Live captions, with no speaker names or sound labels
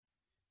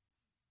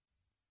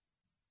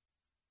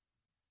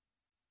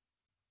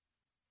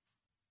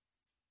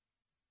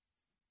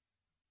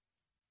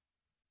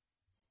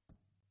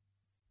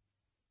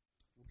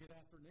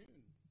Good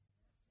afternoon.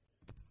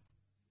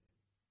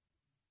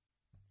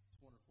 It's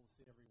wonderful to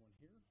see everyone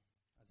here,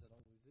 as it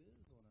always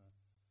is, on a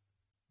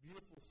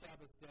beautiful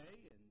Sabbath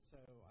day. And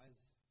so,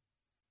 as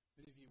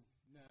many of you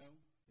know,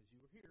 because you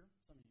were here,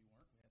 some of you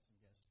weren't, we have some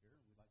guests here,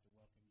 and we'd like to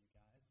welcome you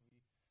guys. We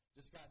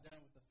just got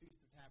done with the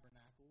Feast of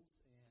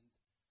Tabernacles, and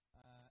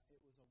it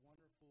was a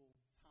wonderful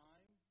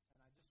time.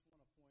 And I just want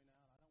to point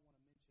out, I don't want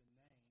to mention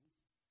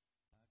names,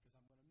 because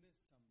I'm going to miss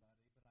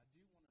somebody, but I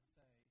do want to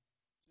say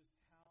just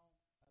how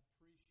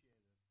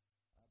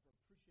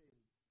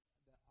appreciated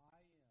that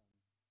I am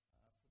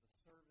for the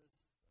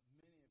service of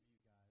many of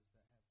you guys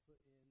that have put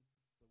in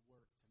the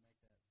work to make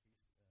that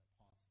feast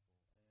possible.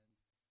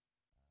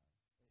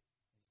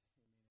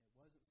 And it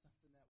wasn't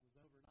something that was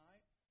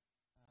overnight.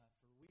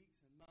 For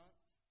weeks and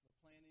months, the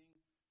planning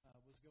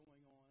was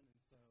going on, and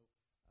so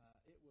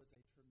it was a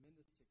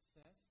tremendous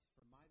success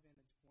from my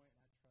vantage point,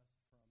 and I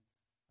trust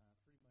from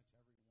pretty much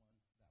everyone that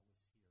was here.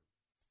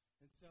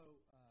 And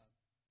so,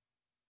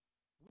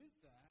 with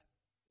that,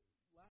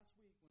 last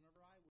week, whenever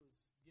I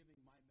was giving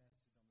my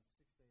message on the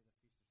sixth day of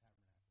the Feast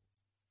of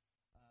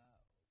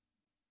Tabernacles,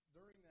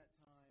 during that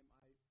time,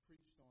 I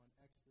preached on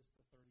Exodus,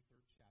 the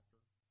 33rd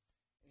chapter,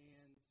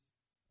 and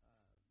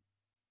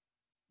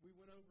we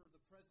went over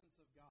the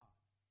presence of God.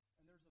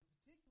 And there's a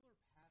particular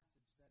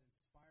passage that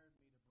inspired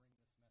me to bring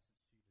this message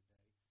to you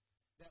today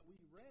that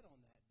we read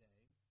on that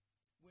day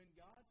when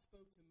God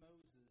spoke to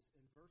Moses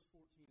in verse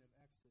 14 of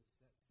Exodus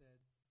that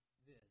said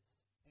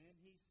this, and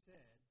he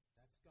said,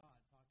 that's God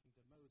talking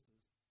to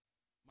Moses,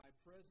 my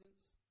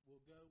presence will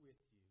go with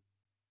you,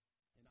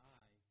 and I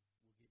will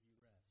give you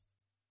rest.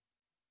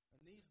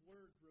 And these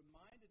words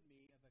reminded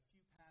me of a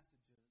few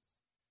passages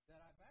that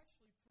I've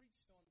actually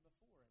preached on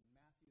before in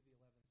Matthew, the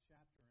 11th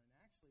chapter. And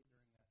actually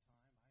during that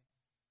time, I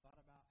thought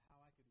about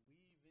how I could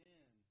weave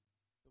in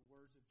the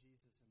words of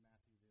Jesus in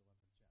Matthew, the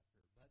 11th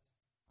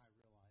chapter. But I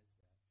realized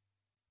that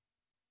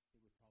it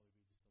would probably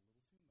be just a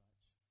little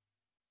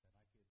too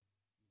much, that I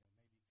could,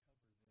 maybe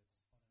cover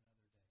this on another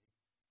day.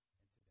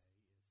 And today is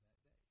that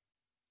day.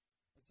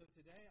 And so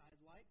today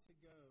I'd like to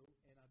go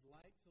and I'd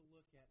like to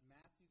look at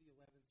Matthew, the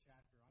 11th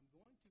chapter. I'm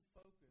going to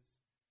focus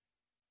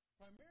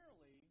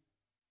primarily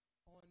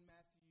on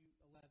Matthew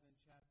 11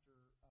 chapter,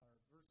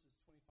 verses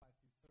 25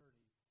 through 30.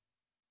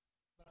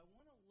 But I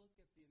want to look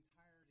at the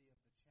entirety of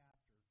the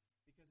chapter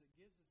because it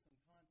gives us some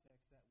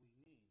context that we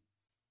need.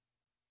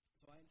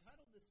 So I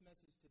entitled this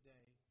message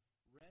today,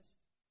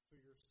 Rest for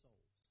Your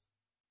Souls.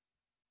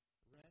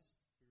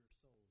 Rest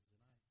for Your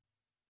Souls.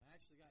 And I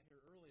actually got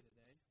here early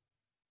today,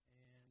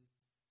 and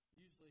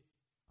usually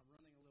I'm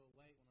running a little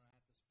late when I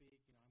have to speak.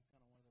 I'm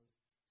kind of one of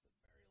those,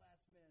 it's the very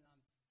last minute,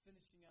 I'm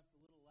finishing up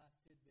the little last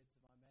tidbits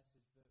of my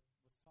message, but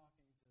was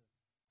talking to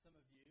some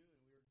of you, and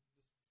we were just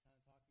kind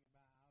of talking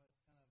about how it's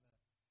kind of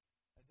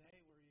a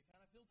day where you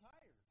kind of feel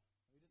tired.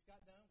 We just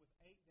got done with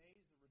 8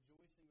 days of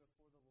rejoicing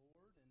before the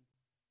Lord, and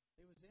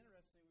it was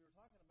interesting. We were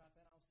talking about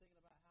that, and I was thinking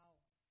about how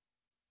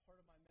part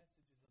of my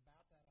message is about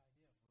that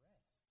idea of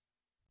rest.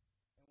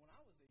 And when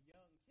I was a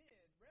young kid,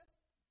 I didn't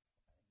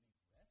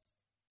need rest,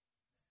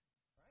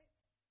 right?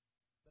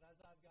 But as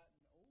I've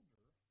gotten older,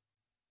 I'm now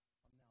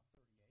 38, heading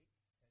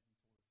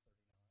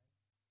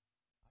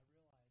towards 39, I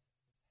realize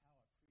just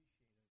how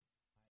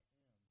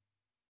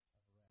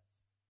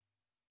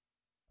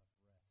appreciative I am of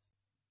rest.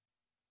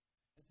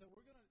 And so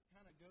we're going to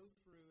kind of go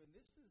through, and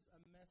this is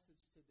a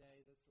message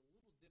today that's a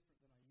little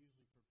different than I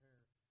usually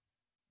prepare,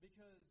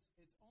 because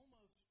it's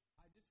almost,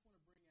 I just want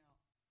to bring out,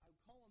 I would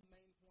call them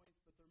main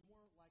points, but they're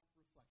more like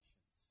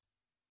reflections.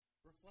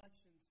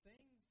 Reflections,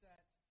 things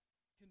that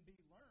can be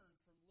learned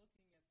from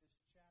looking at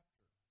this chapter.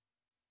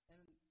 And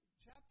in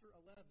chapter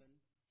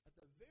 11, at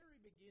the very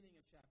beginning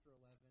of chapter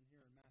 11,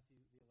 here in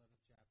Matthew, the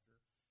 11th chapter,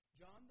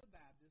 John the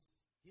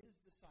Baptist,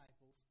 his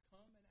disciples,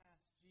 come and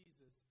ask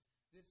Jesus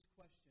this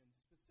question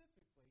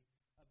specifically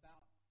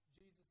about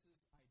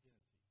Jesus'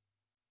 identity,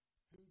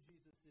 who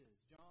Jesus is.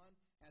 John,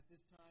 at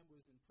this time,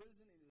 was in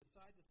prison, and he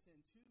decided to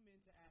send 2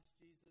 men to ask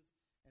Jesus.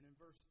 And in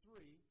verse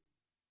 3,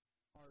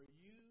 are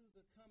you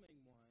the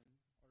coming one,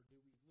 or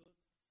do we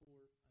look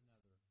for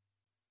another?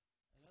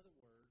 In other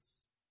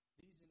words,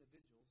 these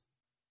individuals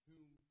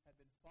who had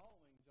been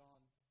following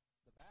John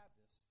the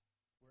Baptist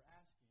were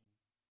asking,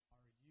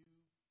 are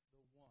you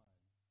the one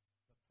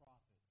the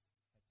prophets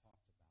had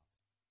talked about?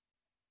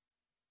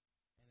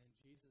 And in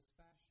Jesus'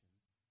 fashion,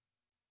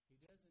 he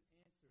doesn't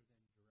answer them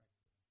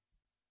directly,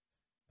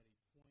 but he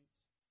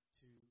points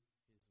to his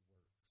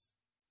works.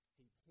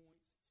 He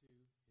points to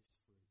his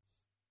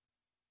fruits.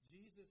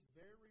 Jesus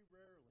very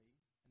rarely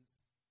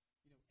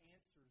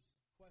answers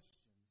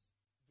questions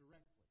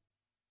directly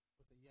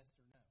with a yes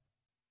or no.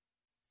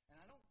 And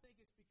I don't think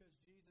it's because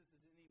Jesus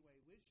is in any way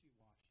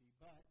wishy-washy,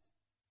 but,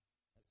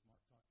 as Mark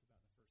talked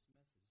about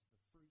in the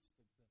first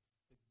message,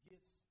 the fruits, the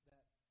gifts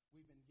that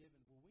we've been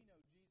given. Well, we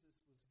know Jesus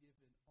was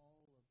given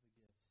all of the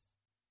gifts.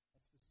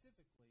 And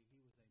specifically,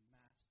 he was a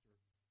master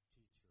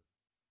teacher.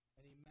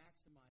 And he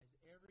maximized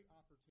every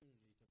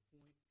opportunity to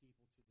point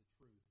people to the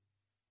truth,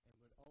 and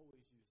would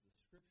always use the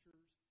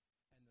scriptures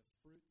and the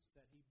fruits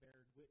that he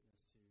bared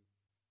witness to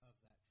of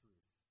that truth.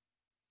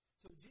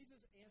 So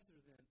Jesus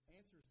answers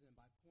them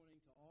by pointing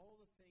to all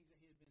the things that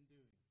he had been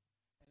doing.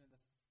 And in the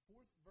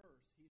 4th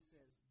verse, he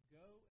says,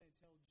 "Go and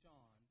tell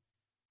John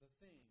the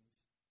things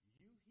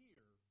you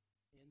hear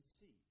and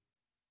see."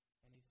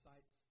 And he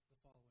cites the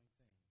following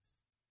things: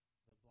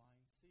 the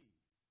blind see,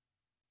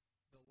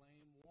 the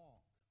lame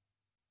walk,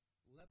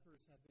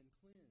 lepers have been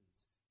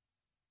cleansed,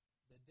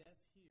 the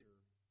deaf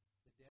hear,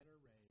 the dead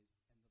are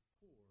raised, and the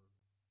poor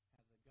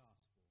have the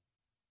gospel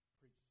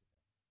preached to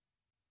them.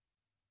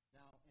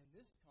 Now, in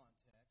this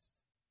context,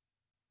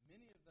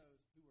 many of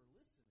those who were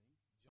listening,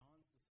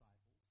 John's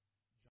disciples,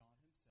 John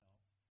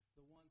himself,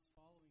 the ones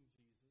following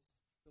Jesus,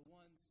 the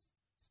ones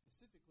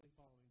specifically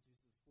following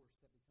Jesus, of course,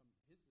 that become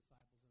his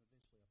disciples and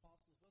eventually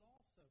apostles, but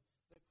also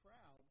the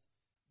crowds,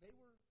 they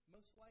were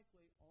most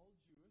likely all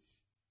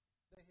Jewish.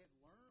 They had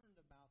learned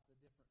about the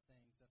different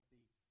things that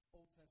the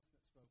Old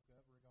Testament spoke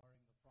of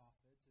regarding the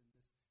prophets and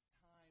this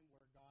time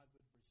where God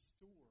would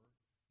restore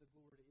the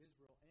glory to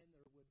Israel and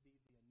there would be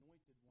the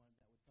anointed one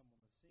that would come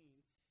on the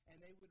scene.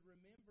 And they would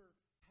remember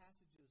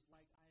passages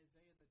like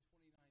Isaiah, the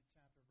 29th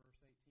chapter,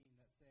 verse 18,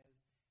 that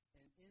says,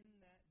 "And in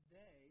that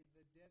day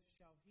the deaf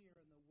shall hear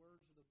and the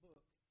words of the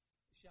book,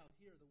 shall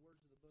hear the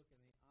words of the book,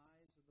 and the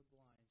eyes of the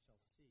blind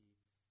shall see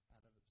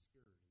out of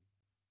obscurity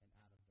and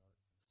out of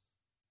darkness."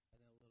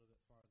 And then a little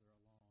bit farther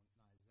along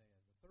in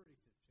Isaiah, the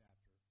 35th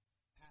chapter,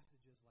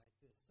 passages like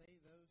this: "Say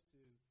those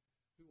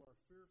who are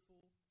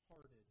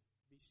fearful-hearted,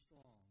 be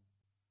strong,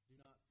 do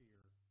not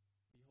fear.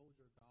 Behold,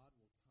 your God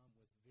will come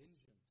with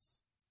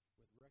vengeance,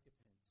 with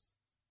recompense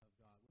of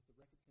God, with the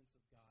recompense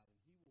of God,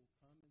 and he will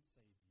come and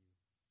save you.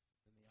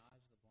 Then the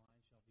eyes of the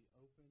blind shall be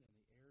open, and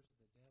the ears of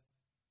the deaf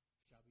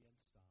shall be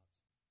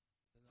unstopped.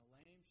 Then the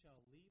lame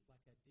shall leap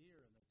like a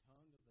deer, and the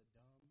tongue of the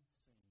dumb sing.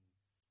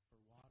 For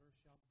water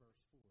shall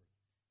burst forth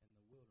in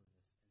the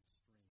wilderness and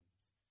streams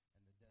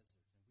and the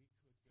deserts." And we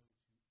could go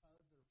to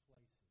other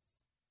places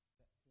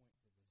that point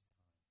to this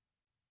time.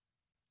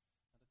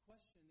 Now the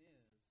question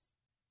is,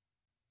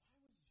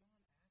 why was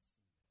John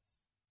asking this?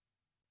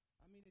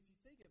 I mean, if you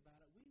think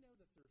about it, we know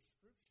that there's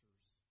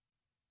scriptures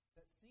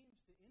that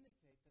seems to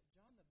indicate that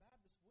John the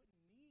Baptist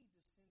wouldn't need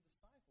to send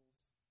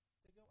disciples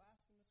to go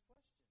ask him this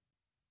question.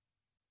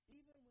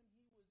 Even when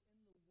he was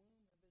in the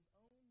womb of his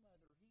own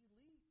mother, he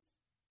leaped,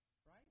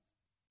 right?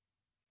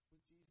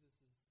 With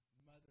Jesus'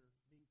 mother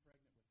being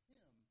pregnant with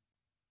him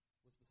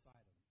was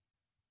beside him.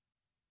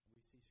 And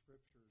we see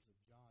scriptures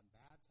of John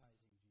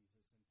baptizing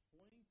Jesus and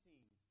pointing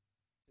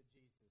to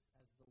Jesus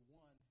as the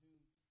one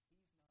whom he's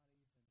not even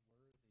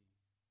worthy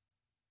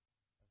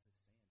of his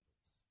sandals.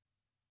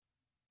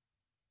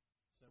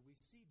 So we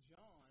see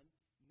John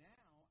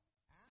now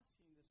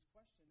asking this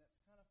question that's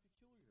kind of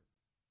peculiar.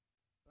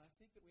 But I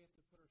think that we have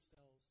to put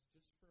ourselves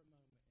just for a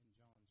moment in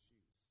John's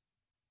shoes.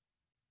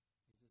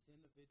 He's this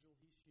individual.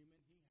 He's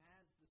human. He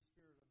has the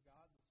Spirit of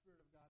God. The Spirit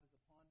of God is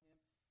upon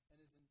him and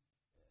is,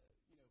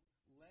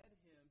 led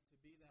him to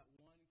be that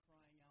one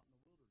crying out in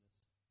the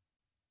wilderness.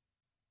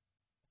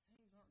 But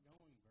things aren't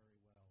going very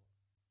well,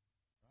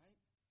 right?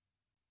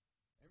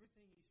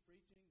 Everything he's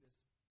preaching,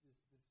 this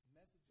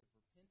message of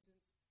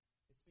repentance,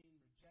 it's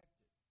being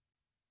rejected.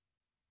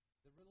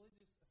 The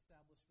religious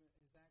establishment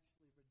is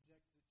actually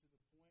rejected to the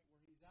point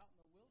where he's out in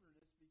the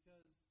wilderness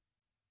because,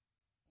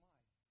 why?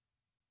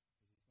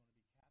 Because he's going to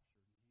be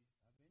captured,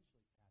 and he's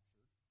eventually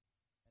captured,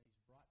 and he's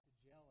brought to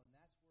jail, and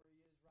that's where he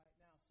is right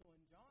now. So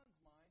in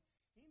John's mind,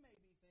 he may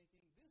be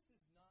thinking, this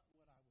is not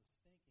what I was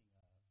thinking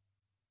of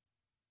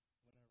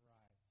whenever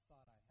I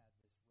thought I had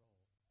this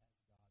role as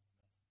God's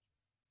messenger.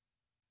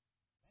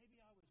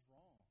 Maybe I was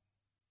wrong.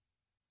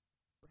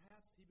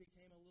 Perhaps he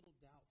became a little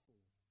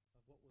doubtful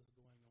of what was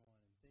going on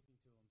and thinking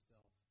to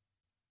himself,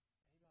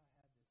 maybe I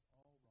had this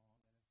all wrong.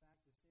 And in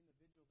fact, this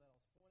individual that I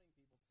was pointing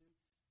people to,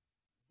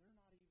 they're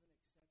not even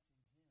accepting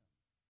him.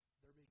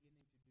 They're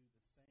beginning to do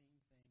the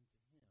same thing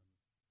to him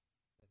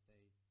that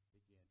they began to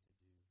do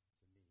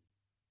to me.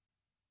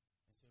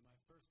 And so my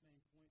first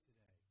main point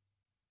today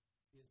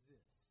is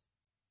this: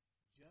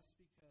 just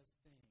because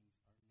things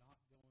are not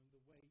going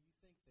the way you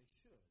think they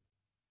should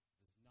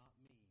does not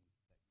mean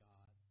that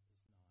God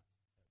is not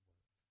at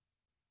work.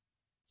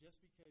 Just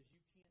because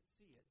you can't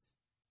see it,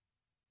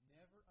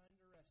 never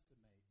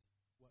underestimate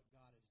what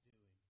God is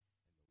doing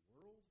in the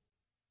world,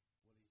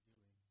 what he's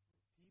doing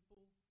through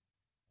people,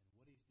 and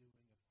what he's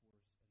doing, of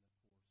course, in the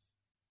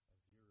course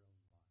of your own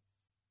life.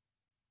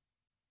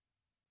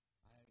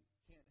 I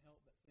can't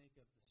help but think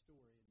of the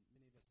story, and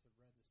many of us have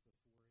read this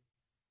before,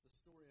 the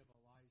story of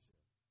Elijah.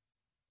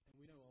 And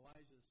we know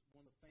Elijah's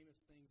one of the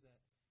famous things that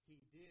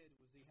he did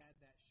was he had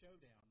that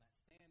showdown, that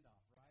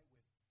standoff, right,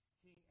 with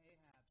King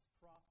Ahab's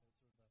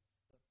prophets,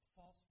 or the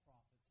false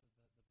prophets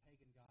of the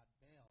pagan god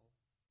Baal.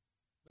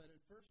 But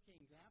in 1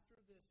 Kings, after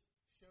this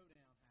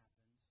showdown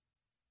happens,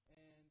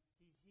 and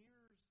he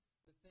hears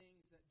the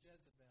things that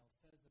Jezebel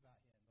says about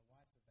him, the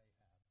wife of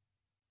Ahab,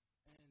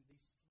 and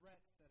these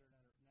threats that are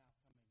now coming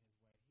his way,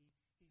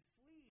 he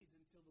flees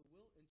into the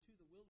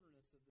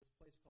wilderness of this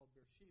place called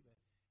Beersheba,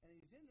 and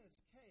he's in this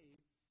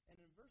cave. And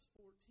in verse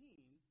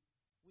 14,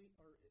 in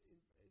 1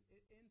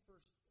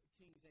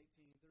 Kings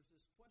 18, there's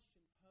this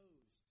question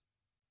posed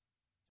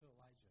to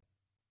Elijah.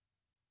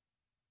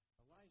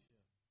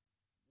 Elijah,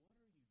 what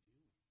are you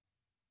doing?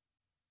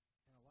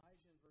 And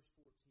Elijah in verse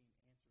 14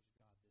 answers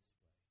God this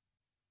way.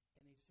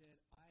 And he said,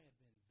 I have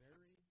been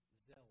very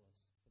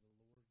zealous for the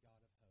Lord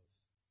God of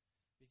hosts,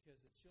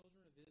 because the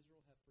children of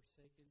Israel have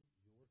forsaken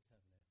your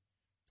covenant,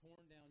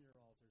 torn down your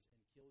altars, and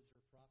killed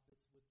your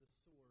prophets with the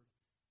sword.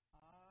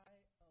 I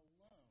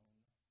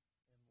alone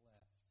am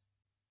left,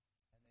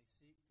 and they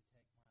seek to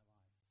take my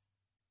life.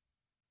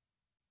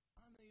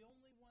 I'm the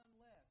only one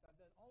left. I've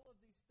done all of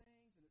these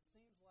things, and it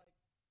seems like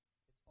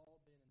it's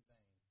all been in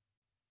vain.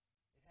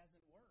 It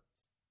hasn't worked.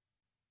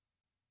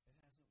 It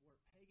hasn't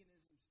worked.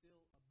 Paganism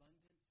still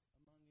abundant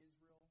among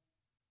Israel,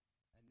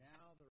 and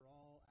now they're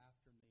all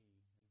after me.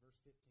 In verse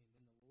 15,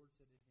 then the Lord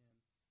said to him,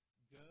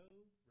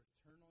 go,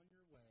 return on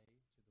your way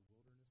to the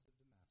wilderness of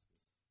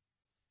Damascus,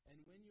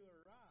 and when you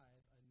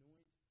arrive,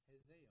 anoint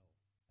Hazael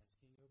as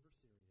king over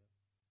Syria.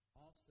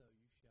 Also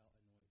you shall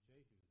anoint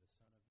Jehu, the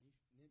son of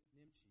Nimshi, as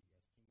king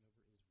over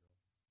Israel.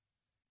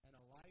 And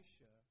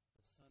Elisha,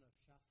 the son of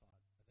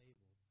Shaphat of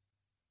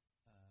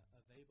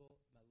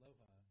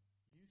Abel-Meholah,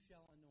 you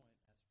shall anoint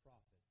as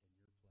prophet in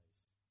your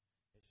place.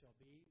 It shall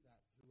be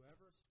that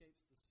whoever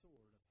escapes the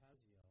sword of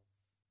Hazael,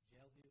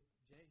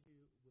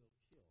 Jehu will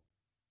kill,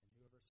 and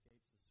whoever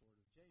escapes the sword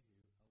of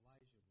Jehu,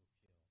 Elijah will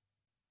kill.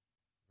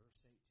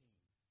 Verse 18,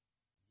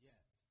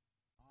 yet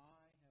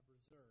I have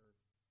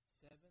reserved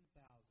 7,000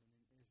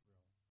 in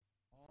Israel,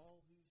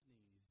 all whose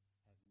knees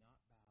have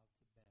not bowed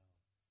to Baal,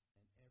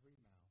 and every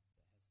mouth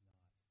that has not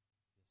kissed him.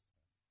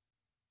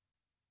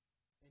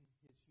 In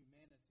his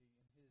humanity,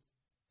 in his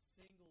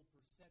single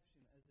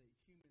perception as a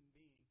human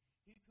being,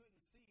 he couldn't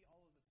see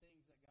all of the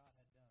things that God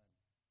had done.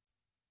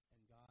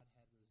 And God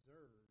had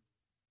reserved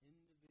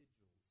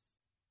individuals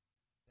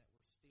that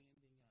were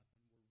standing up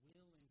and were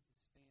willing to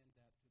stand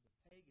up to the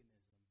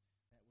paganism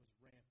that was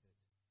rampant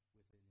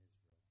within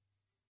Israel.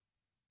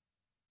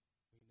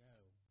 We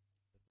know that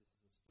this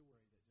is a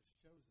story that just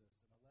shows us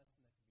that a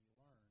lesson that can be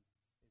learned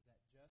is that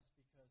just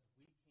because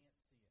we can't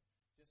see it,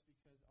 just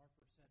because our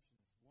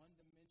perception is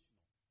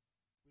one-dimensional,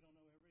 we don't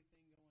know everything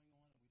going on, and we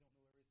don't know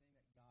everything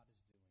that God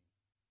is doing.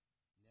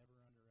 Never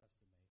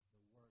underestimate the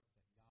work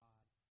that God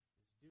is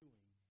doing,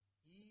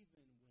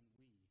 even when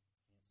we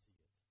can't see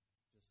it.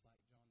 Just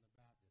like John the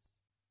Baptist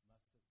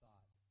must have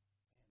thought,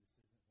 man, this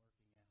isn't working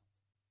out.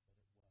 But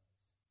it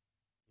was.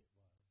 It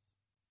was.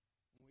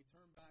 When we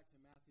turn back to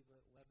Matthew the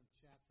 11th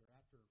chapter,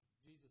 after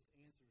Jesus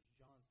answers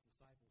John's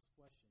disciples'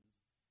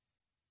 questions,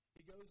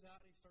 he goes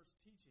out and he starts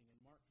teaching, and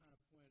Mark kind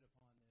of pointed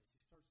upon this. He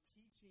starts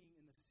teaching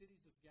in the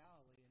cities of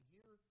Galilee, and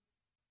here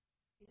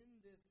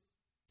in this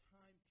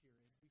time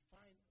period, we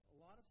find a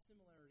lot of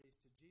similarities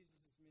to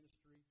Jesus'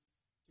 ministry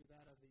to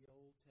that of the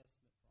Old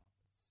Testament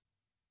prophets.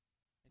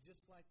 And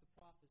just like the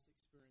prophets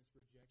experienced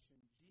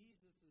rejection,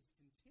 Jesus'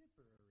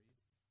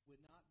 contemporaries would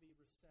not be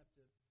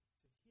receptive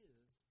to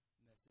his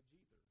message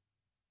either.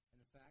 And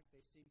in fact,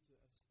 they seemed to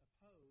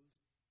oppose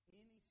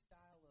any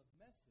style of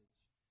message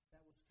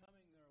that was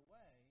coming their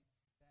way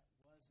that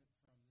wasn't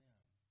from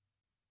them.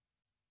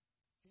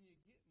 Can you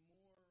get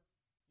more,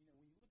 when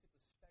you look at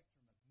the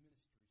spectrum of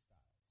ministry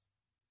styles,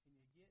 can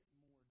you get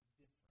more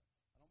different?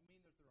 I don't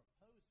mean that they're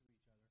opposed to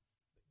each other,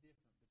 but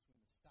different between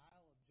the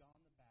style of John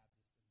the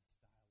Baptist and the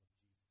style of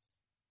Jesus.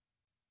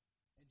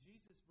 And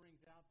Jesus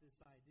brings out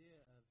this idea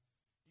of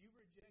you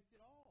reject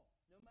it all.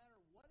 No matter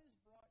what is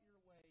brought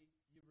your way,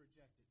 you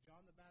reject it.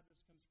 John the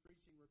Baptist comes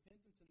preaching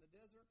repentance in the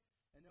desert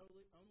and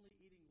only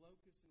eating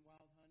locusts and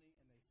wild honey,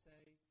 and they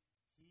say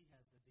he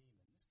has a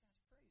demon. This guy's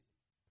crazy.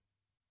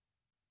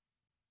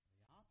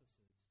 The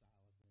opposite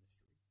style of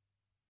ministry.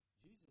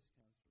 Jesus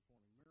comes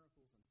performing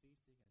miracles and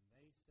feasting, and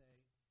they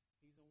say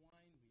he's a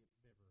wine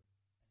bibber and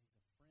he's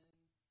a friend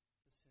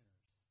to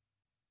sinners.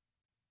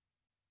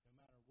 No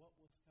matter what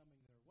was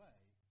coming their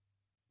way,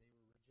 they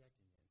were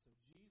rejecting it. So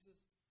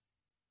Jesus,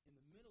 in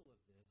the middle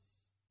of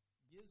this,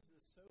 gives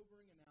this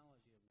sobering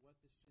analogy of what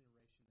this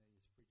generation that he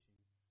is preaching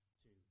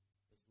to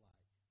is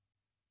like.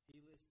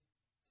 He lists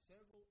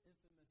several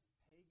infamous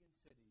pagan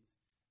cities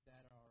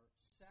that are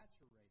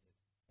saturated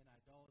in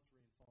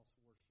idolatry and false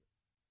worship.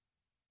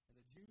 And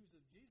the Jews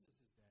of Jesus'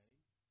 day,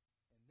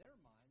 in their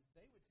minds,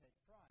 they would take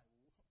pride.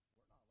 Well, we're not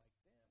like them.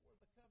 We're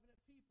the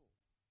covenant people.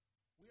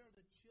 We are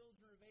the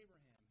children of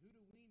Abraham. Who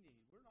do we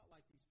need? We're not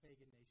like these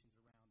pagan nations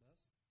around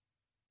us.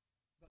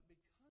 But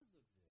because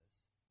of this,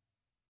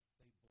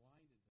 they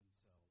blinded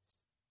themselves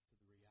to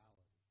the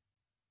reality.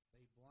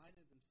 They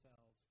blinded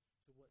themselves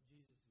to what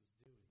Jesus was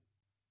doing.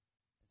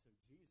 And so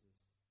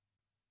Jesus,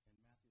 in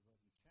Matthew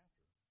 11th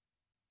chapter,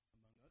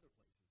 among other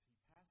places, he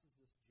passes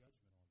this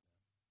judgment on them.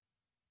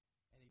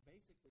 And he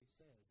basically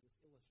says,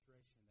 this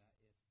illustration,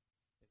 that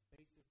if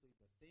basically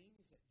the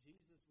things that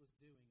Jesus was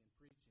doing and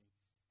preaching,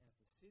 and if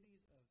the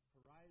cities of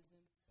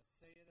Horizon,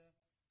 Bethsaida,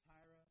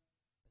 Tyre,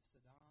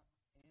 Sidon,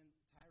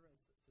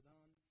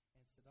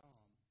 and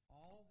Sidon,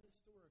 all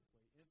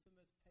historically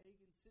infamous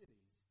pagan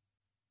cities,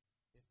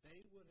 if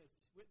they would have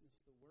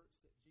witnessed the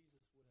works that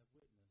Jesus would have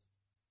witnessed,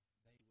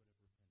 they would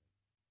have repented.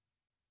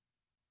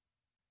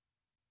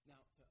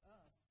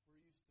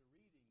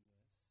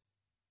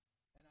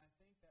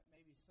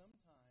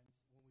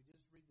 sometimes when we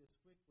just read this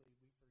quickly,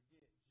 we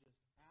forget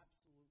just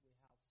absolutely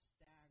how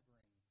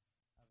staggering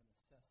of an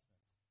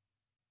assessment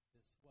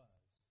this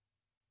was,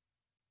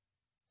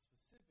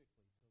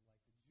 specifically to like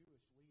the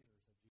Jewish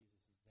leaders of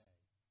Jesus' day.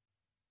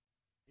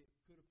 It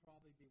could have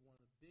probably been one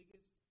of the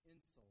biggest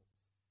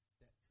insults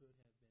that could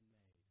have been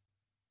made.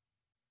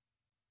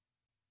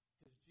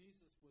 Because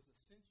Jesus was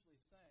essentially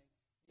saying,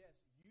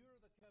 yes, you're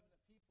the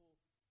covenant people,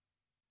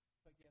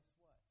 but guess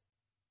what?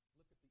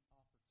 Look at the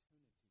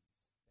opportunities that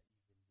you've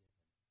been given.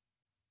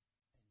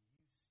 And you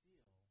still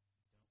don't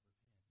repent.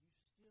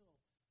 You still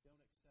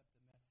don't accept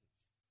the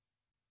message.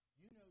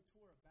 You know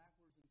Torah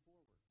backwards and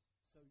forwards,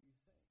 so you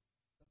think.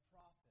 The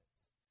prophets.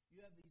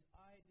 You have these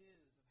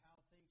ideas of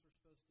how things are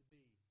supposed to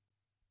be.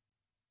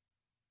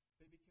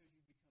 But because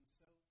you become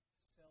so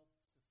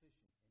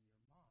self-sufficient in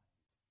your mind,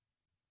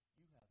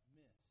 you have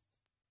missed.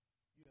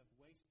 You have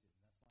wasted. And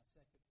that's my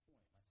second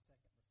point, my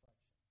second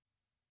reflection.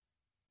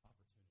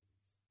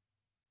 Opportunities.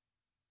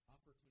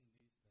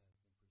 Opportunities that have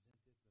been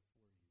presented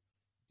before you.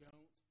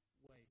 Don't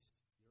waste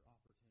your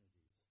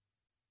opportunities.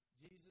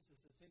 Jesus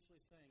is essentially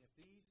saying if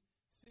these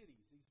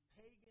cities, these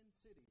pagan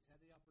cities, had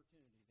the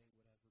opportunity, they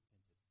would have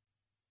repented.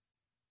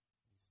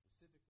 And he's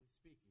specifically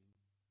speaking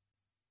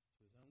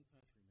to his own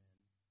countrymen,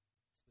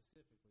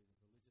 specifically the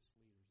religious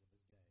leaders of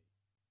his day.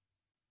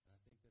 And I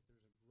think that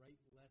there's a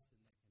great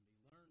lesson that can be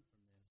learned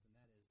from this, and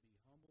that is be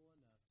humble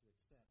enough to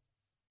accept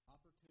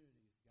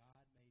opportunities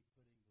God may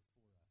be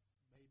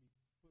putting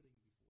before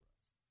us.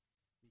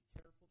 Be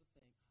careful to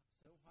think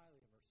so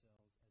highly of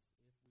ourselves as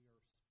if we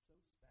are so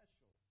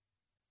special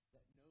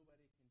that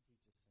nobody can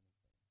teach us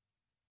anything.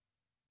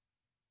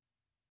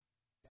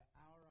 That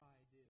our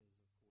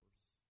ideas, of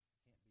course,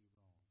 can't be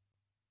wrong.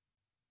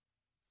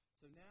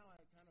 So now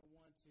I kind of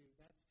want to,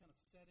 that's kind of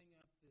setting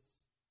up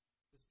this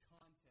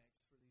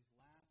context for these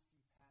last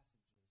few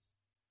passages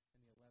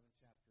in the 11th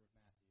chapter of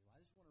Matthew.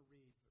 I just want to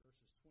read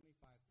verses 25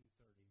 through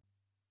 30.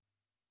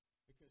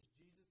 Because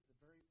Jesus, at the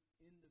very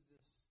end of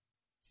this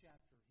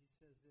chapter, he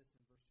says this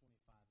in verse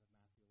 25 of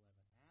Matthew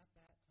 11. At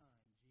that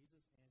time,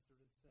 Jesus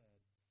answered and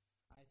said,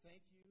 I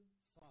thank you,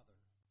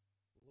 Father,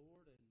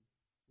 Lord of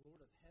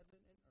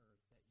heaven and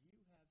earth, that you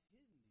have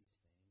hidden these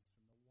things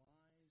from the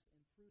wise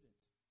and prudent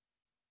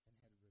and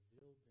had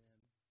revealed them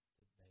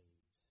to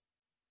babes.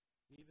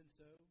 Even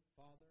so,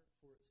 Father,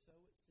 for so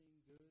it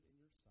seemed good in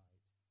your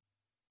sight.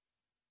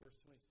 Verse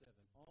 27,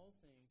 all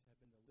things have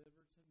been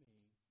delivered to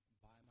me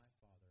by my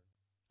Father,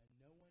 and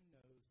no one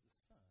knows the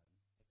Son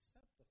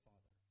except the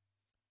Father.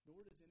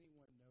 Nor does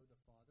anyone know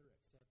the Father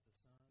except the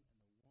Son and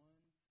the one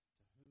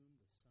to whom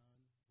the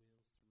Son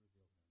wills to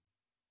reveal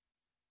him.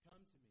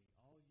 Come to me,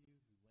 all you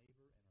who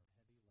labor and are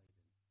heavy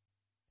laden,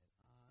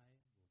 and I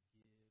will give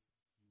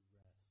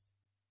you rest.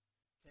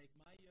 Take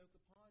my yoke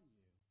upon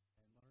you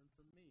and learn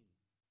from me,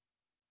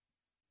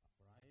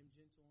 for I am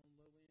gentle and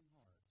lowly in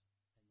heart,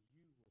 and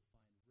you will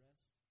find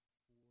rest for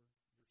your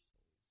souls.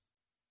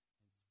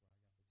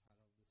 Hence where I got the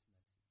title of this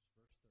message.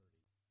 Verse 30,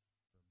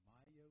 for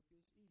my yoke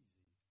is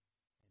easy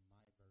and my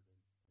burden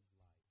is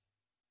light.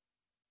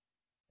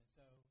 And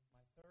so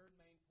my third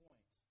main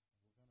point,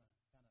 we're going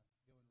to kind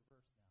of go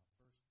in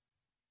reverse now.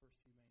 First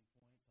few main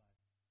points, I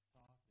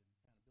talked and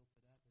kind of built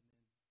it up and then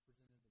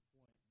presented the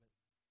point.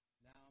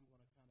 But now I'm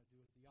going to kind of do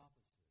it the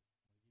opposite. I'm going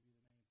to give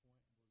you the main point,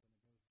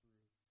 and we're going to go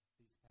through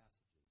these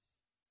passages.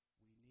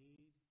 We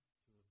need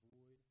to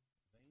avoid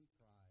vain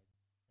pride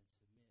and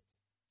submit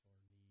to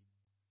our need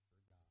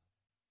for God.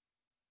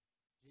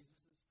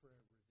 Jesus'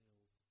 prayer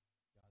reveals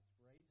God's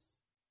grace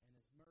and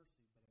his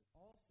mercy, but it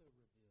also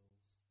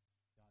reveals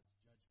God's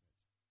judgment.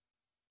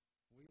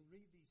 When we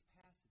read these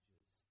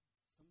passages,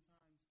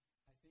 sometimes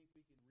I think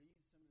we can read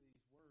some of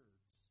these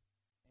words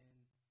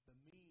and the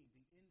meaning,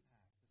 the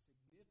impact, the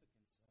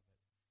significance of it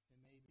can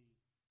maybe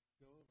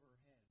go over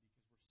our head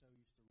because we're so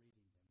used to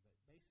reading them. But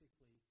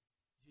basically,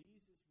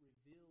 Jesus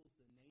reveals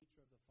the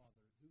nature of the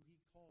Father, who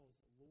he calls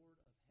Lord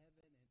of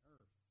heaven and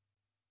earth.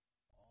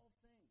 All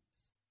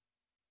things.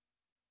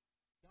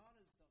 God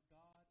is the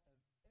God of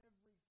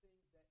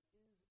everything that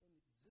is in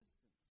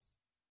existence.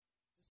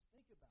 Just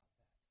think about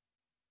that.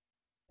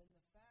 And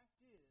the fact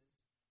is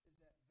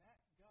that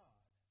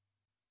God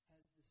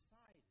has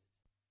decided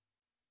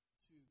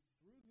to,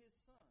 through his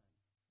Son,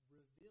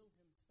 reveal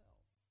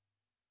himself.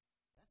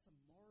 That's a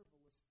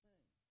marvelous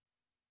thing.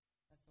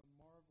 That's a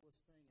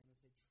marvelous thing, and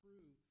it's a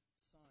true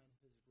sign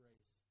of his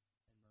grace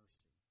and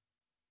mercy.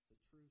 It's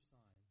a true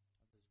sign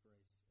of his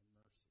grace and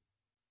mercy.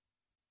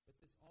 But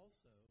this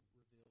also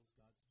reveals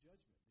God's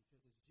judgment,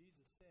 because as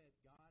Jesus said,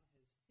 God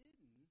has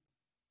hidden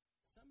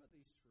some of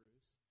these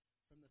truths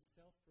from the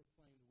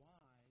self-proclaimed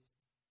wise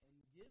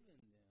and given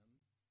them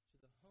to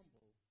the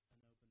humble and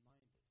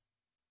open-minded.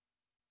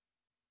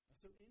 And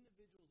so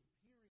individuals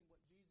hearing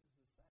what Jesus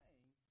is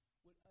saying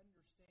would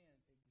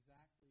understand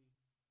exactly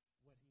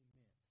what he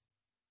meant.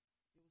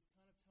 It was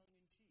kind of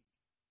tongue-in-cheek.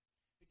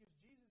 Because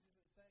Jesus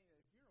isn't saying that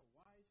if you're a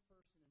wise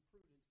person and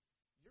prudent,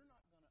 you're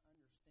not going to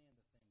understand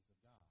the things of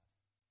God.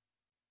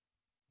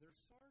 There's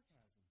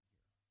sarcasm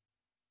here.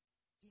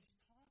 He's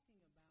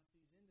talking about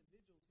these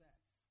individuals that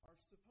are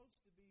supposed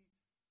supposed to be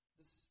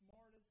the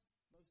smartest,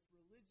 most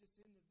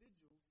religious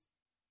individuals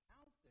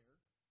out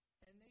there,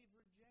 and they've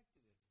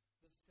rejected it,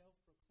 the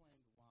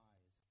self-proclaimed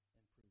wise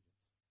and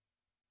prudent.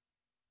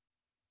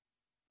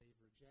 They've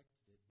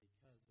rejected it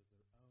because of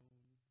their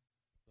own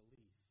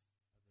belief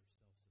of their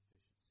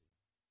self-sufficiency.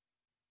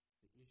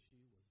 The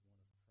issue was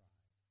one of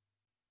pride.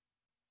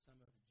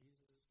 Some of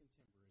Jesus'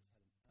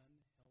 contemporaries had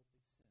an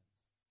unhealthy sense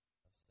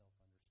of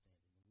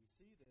self-understanding. And we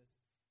see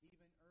this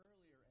even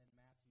earlier in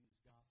Matthew's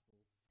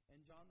gospel,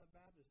 and John the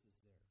Baptist is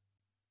there.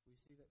 We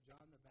see that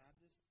John the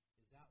Baptist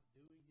is out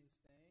doing his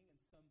thing, and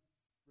some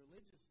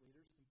religious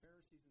leaders, some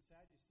Pharisees and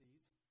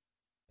Sadducees,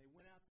 they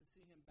went out to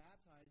see him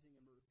baptizing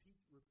and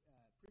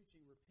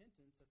preaching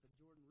repentance at the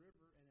Jordan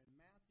River. And in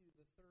Matthew,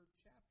 the 3rd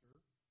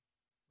chapter,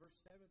 verse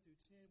 7 through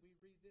 10, we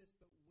read this,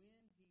 "But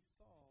when he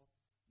saw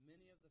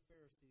many of the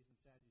Pharisees and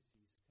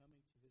Sadducees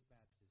coming to his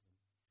baptism,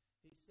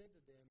 he said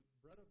to them,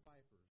 'Brood of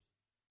vipers,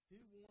 who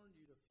warned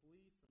you to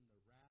flee from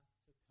the wrath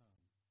to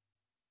come?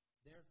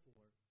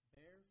 Therefore,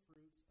 bear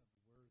fruits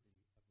worthy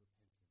of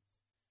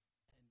repentance.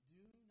 And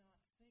do not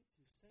think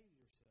to say to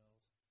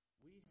yourselves,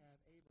 we have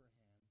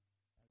Abraham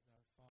as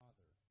our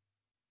father.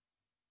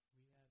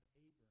 We have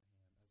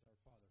Abraham as our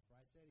father. For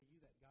I say to you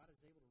that God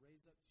is able to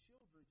raise up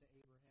children to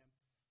Abraham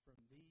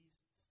from these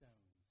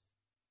stones.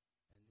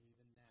 And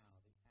even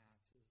now the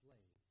axe is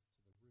laid to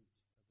the root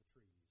of the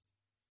trees.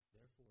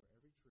 Therefore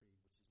every tree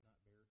which does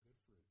not bear good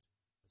fruit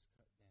is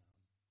cut down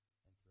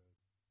and thrown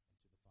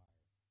into the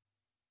fire.'"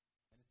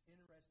 And it's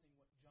interesting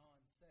what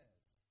John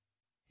says.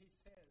 He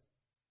says,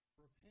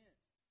 repent.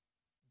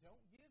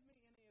 Don't give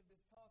me any of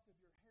this talk of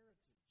your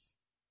heritage.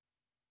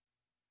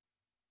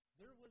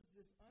 There was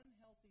this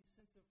unhealthy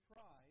sense of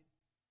pride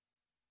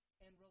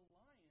and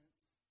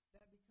reliance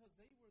that because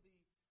they were the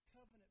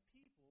covenant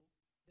people,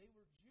 they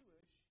were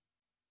Jewish,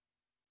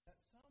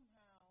 that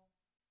somehow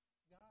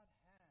God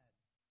had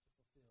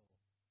to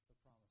fulfill the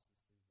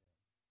promises through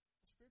them.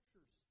 The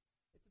Scriptures,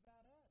 it's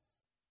about us.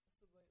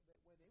 That's the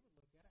way they would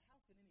look at it. How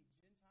can any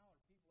Gentile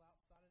or people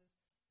outside of this,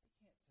 they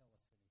can't tell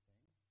us anything.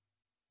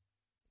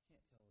 They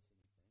can't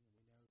tell us anything.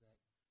 And we know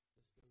that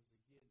this goes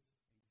against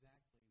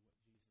exactly what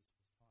Jesus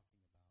was talking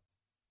about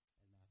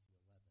in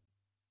Matthew 11,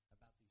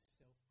 about these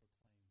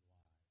self-proclaimed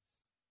wise.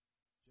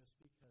 Just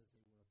because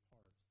they were a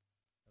part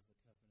of the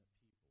covenant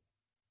people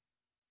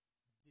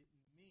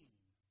didn't mean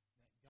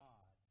that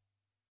God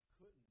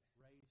couldn't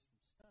raise from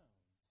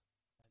stones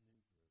a new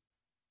group.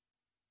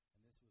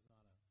 And this was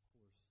not, of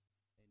course,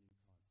 a new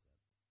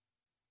concept.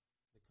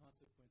 The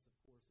consequence, of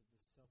course, of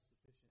this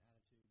self-sufficient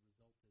attitude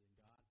resulted in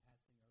God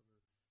passing over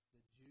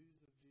the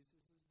Jews of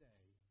Jesus'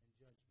 day in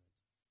judgment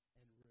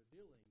and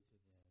revealing to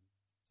them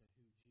to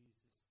who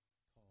Jesus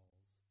calls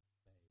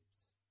babes.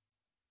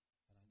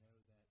 And I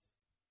know that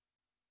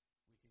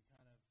we can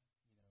kind of,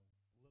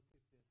 look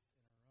at this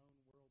in our own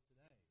world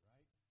today,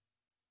 right?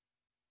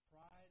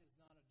 Pride is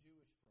not a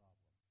Jewish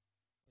problem.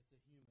 It's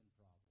a human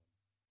problem.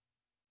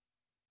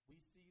 We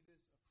see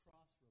this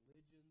across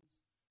religions,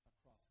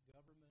 across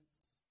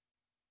governments.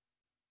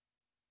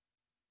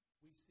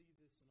 We see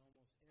this in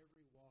almost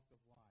every walk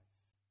of life.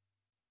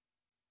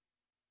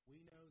 We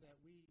know that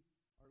we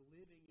are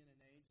living in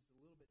an age that's a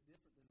little bit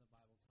different than the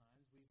Bible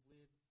times. We've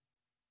lived,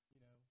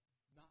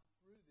 not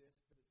through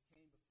this, but it's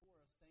came before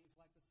us, things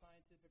like the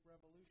scientific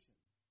revolution,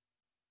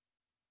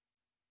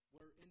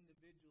 where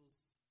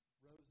individuals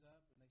rose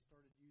up and they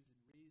started using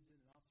reason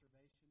and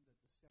observation to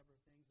discover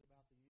things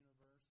about the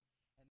universe.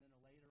 And then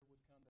later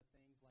would come to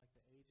things like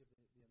the age of the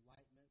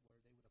Enlightenment, where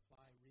they would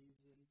apply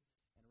reason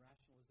and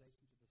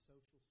rationalization to the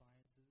social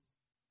sciences,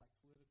 like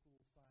political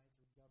science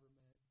or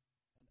government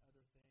and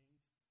other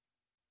things.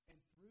 And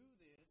through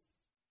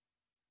this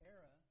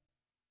era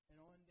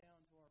and on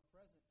down to our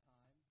present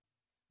time,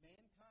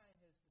 mankind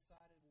has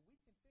decided, well,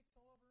 we can fix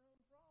all of our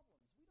own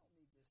problems. We don't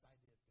need this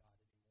idea of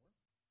God anymore.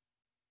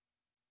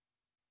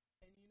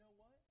 And you know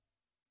what?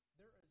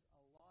 There is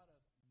a lot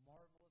of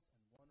marvelous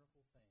and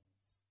wonderful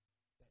things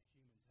that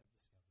humans have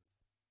discovered.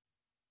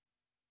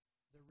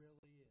 There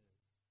really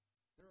is.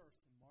 There are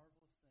some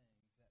marvelous things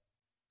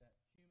that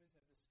humans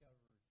have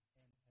discovered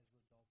and has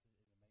resulted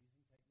in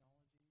amazing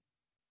technology,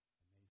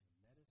 amazing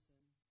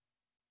medicine,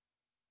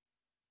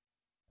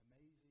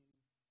 amazing,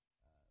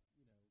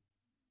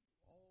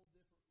 all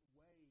different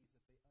ways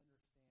that they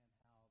understand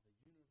how the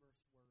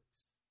universe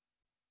works.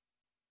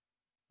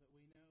 But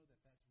we know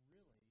that that's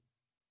really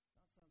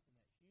not something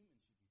that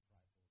humans should be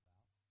prideful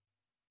about,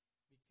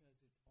 because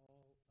it's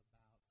all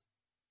about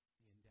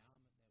the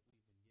endowment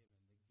that we've been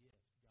given, the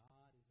gift.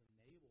 God has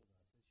enabled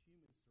us as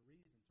humans to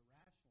reason, to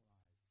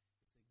rationalize.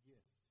 It's a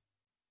gift.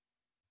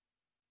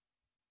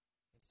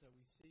 And so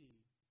we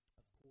see,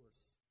 of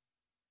course,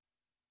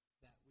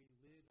 that we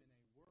live in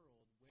a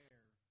world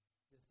where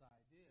this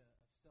idea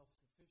of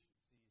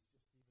self-sufficiency has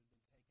just even been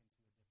taken to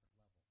a different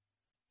level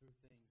through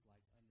things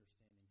like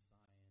understanding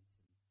science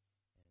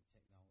and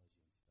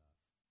technology and stuff.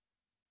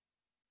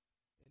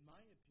 In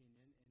my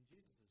opinion, in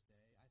Jesus'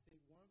 day, I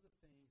think one of the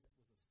things that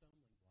was a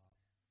stumbling block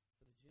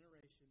for the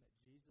generation that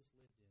Jesus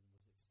lived in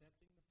was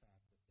accepting the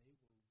fact that they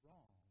were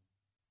wrong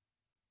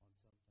on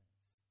some things.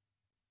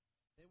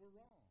 were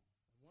wrong.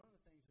 And one of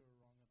the things they were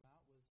wrong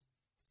about was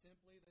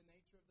simply the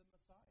nature of the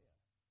Messiah.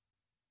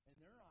 And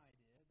their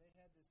idea, they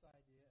had this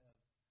idea of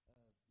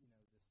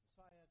this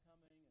Messiah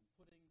coming and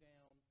putting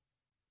down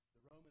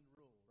the Roman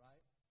rule,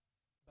 right?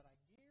 But I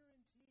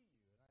guarantee you,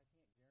 and I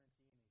can't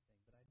guarantee anything,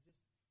 but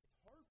it's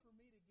hard for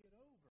me to get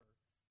over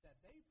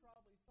that they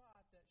probably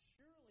thought that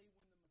surely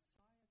when the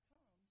Messiah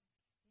comes,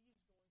 he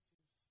is going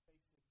to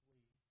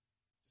basically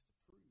just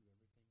approve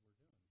everything we're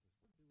doing because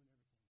we're doing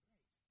everything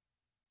great.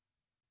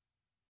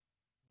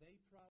 They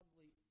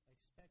probably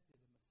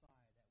expected a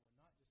Messiah that would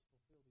not just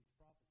fulfill these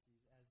prophecies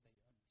as they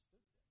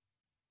understood them,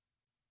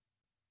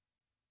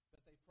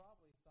 but they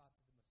probably thought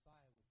that the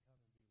Messiah would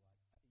come and be like, hey,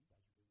 you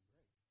guys are doing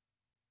great.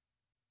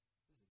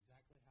 This is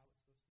exactly how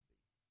it's supposed to be.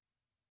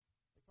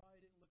 They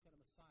probably didn't look at a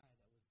Messiah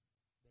that was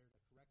there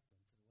to correct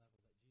them to the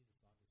level that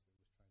Jesus obviously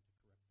was trying to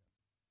correct them.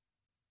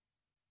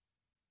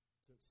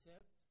 To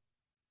accept,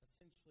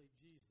 essentially,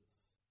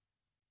 Jesus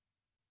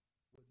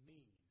would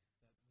mean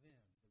that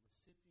them, the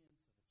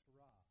recipients of the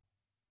Torah,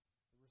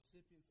 the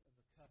recipients of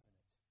the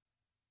covenant,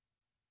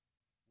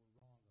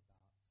 were wrong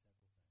about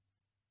several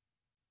things.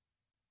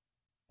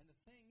 And the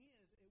thing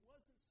is, it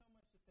wasn't so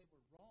much that they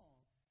were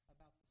wrong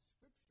about the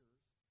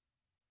Scriptures,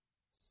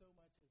 so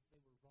much as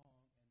they were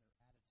wrong in their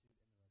attitude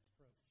and their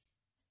approach to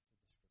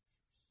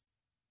the Scriptures.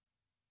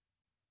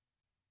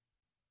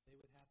 They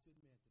would have to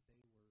admit that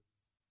they were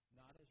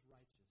not as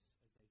righteous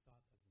as they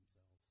thought of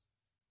themselves,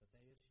 but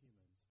they as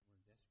humans were in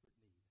desperate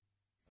need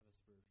of a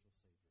spiritual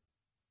Savior.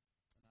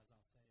 And as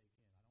I'll say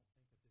again, I don't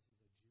think that this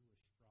is a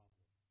Jewish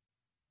problem.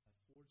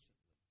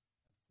 Unfortunately,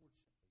 through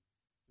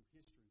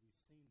history we've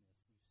seen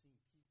this. We've seen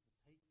people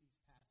take these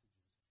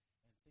passages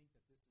and think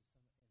that this is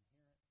some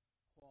inherent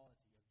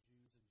quality of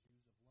Jews and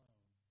Jews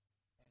alone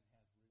and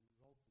have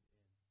resulted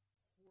in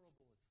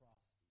horrible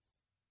atrocities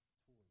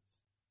towards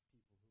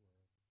people who are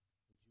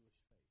of the Jewish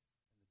faith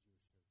and the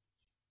Jewish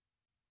heritage.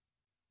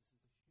 This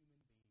is a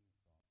human being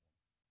problem,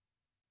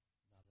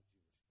 not a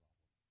Jewish problem.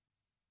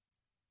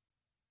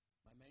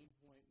 My main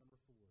point, number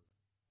 4,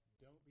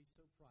 don't be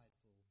so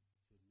prideful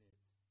to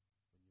admit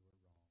when you are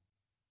wrong.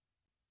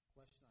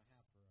 Question I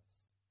have for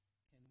us,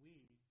 can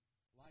we,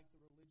 like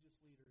the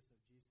religious leaders of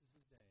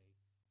Jesus' day,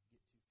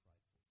 get too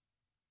prideful?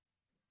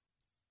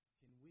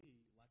 Can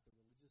we, like the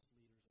religious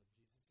leaders of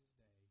Jesus'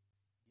 day,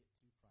 get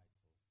too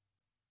prideful?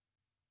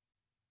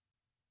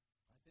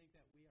 I think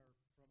that we are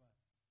from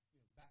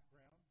a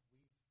background.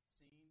 We've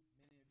seen,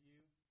 many of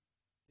you,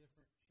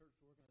 different church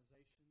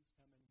organizations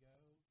come and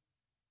go.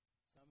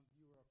 Some of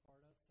you are a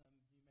part of, some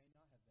of you may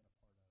not have been a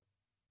part of.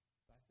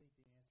 But I think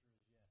the answer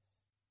is yes.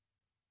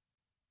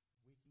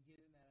 We can get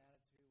in that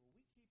attitude, well,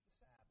 we keep the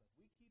Sabbath,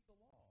 we keep the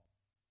law.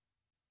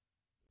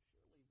 But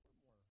surely we're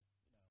more,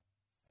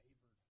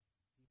 favored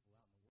people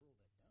out in the world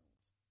that don't.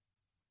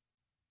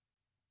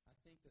 I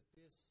think that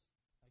this,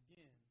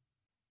 again,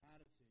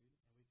 attitude,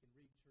 and we can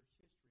read church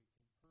history,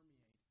 can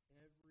permeate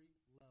every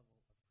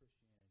level of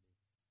Christianity.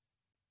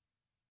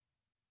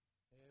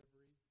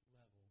 Every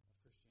level of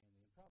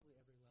Christianity, and probably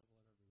every level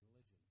of every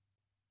religion.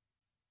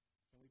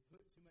 Can we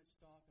put too much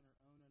stock in our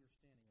own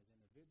understanding as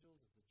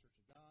individuals, as the Church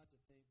of God, to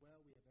think,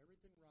 well, we have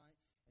everything right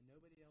and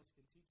nobody else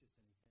can teach us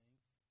anything,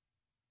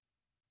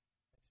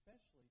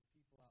 especially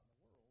people out in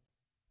the world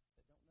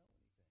that don't know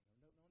anything or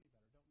don't know any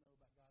better, don't know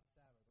about God's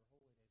Sabbath or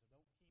holy days, or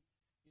don't keep,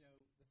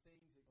 the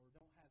things, or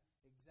don't have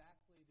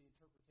exactly the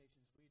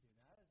interpretations we do.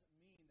 Now, that doesn't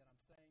mean that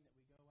I'm saying that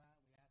we go out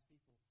and we ask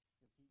people,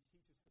 can you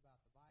teach us about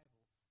the Bible?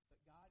 But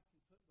God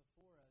can put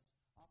before us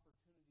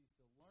opportunities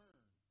to learn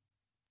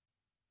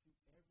to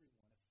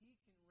everyone. If He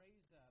can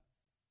raise up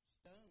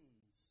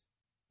stones,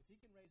 if He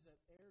can raise up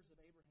heirs of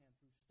Abraham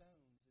through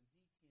stones,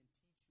 then He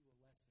can teach you a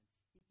lesson.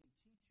 He can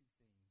teach you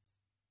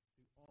things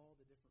through all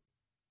the different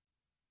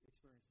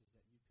experiences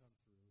that you come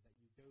through, that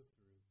you go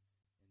through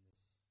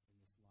in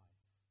this life.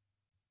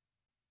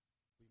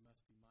 We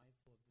must be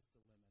mindful of this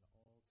dilemma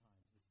at all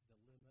times, this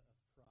dilemma of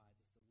pride,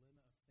 this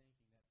dilemma of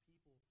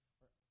thinking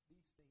that people are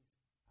these things,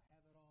 I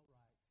have it all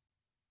right.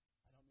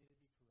 I don't need to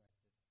be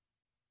corrected.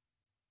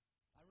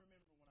 I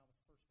remember when I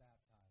was first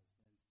baptized,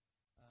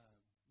 and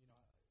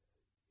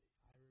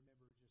I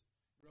remember just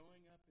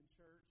growing up in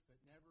church, but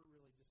never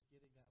really just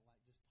getting that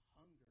just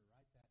hunger,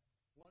 right? That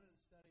wanted to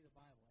study the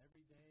Bible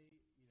every day,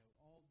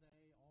 all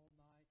day, all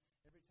night.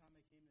 Every time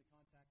I came into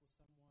contact with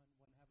someone,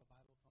 wanted to have a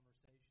Bible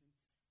conversation.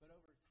 But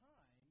over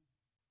time,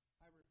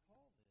 I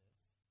recall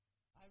this.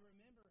 I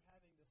remember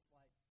having this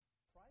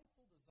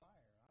prideful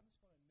desire. I'm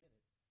just going to admit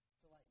it,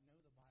 to know the Bible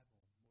more than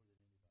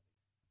anybody.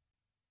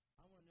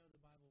 I want to know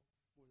the Bible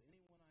more than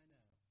anyone I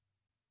know.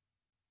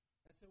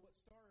 And so what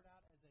started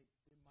out as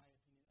in my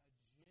opinion, a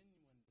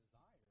genuine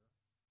desire,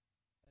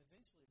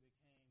 eventually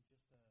became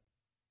just a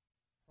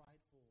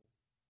prideful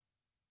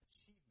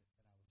achievement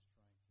that I was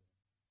trying to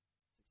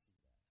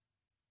succeed at.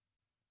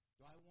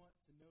 Do I want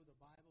to know the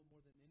Bible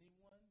more than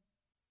anyone?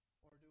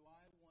 Or do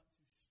I want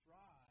to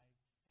strive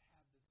to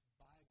have this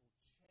Bible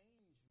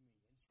change me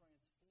and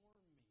transform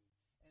me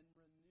and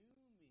renew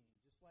me,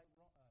 just like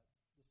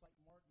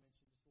Mark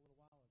mentioned just a little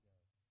while ago.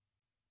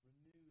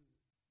 Renew me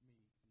in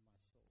my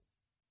soul.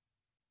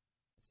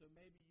 so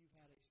maybe you've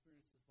had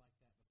experiences like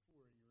that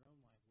before in your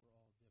own life. We're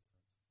all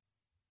different.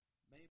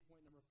 Main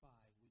point number 5,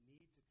 we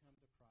need to come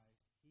to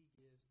Christ. He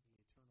gives the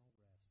eternal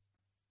rest.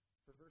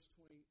 For verse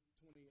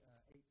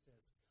 28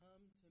 says,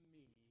 "Come to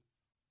me,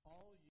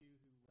 all you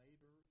who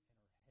labor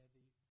and are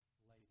heavy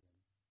laden,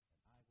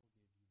 and I will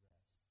give you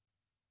rest."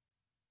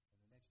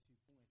 In the next 2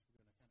 points, we're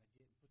going to kind of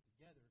get and put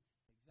together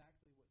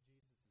exactly what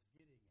Jesus is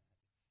getting at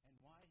and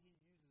why he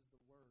uses the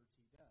words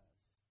he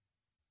does.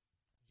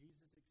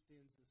 Jesus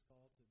extends this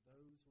call to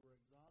those who are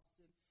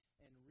exhausted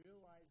and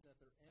realize that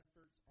their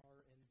efforts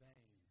are in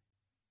vain.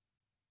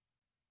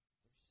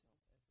 Their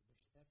self-effort,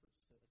 their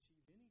efforts to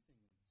achieve anything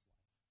in this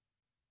life.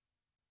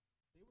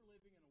 They were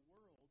living in a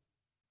world,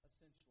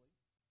 essentially,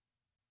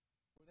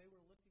 where they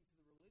were looking to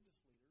the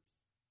religious leaders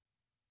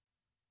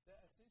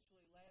that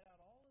essentially laid out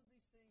all of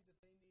these things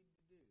that they needed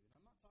to do. And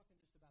I'm not talking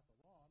just about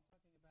the law. I'm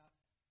talking about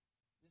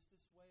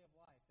this way of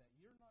life, that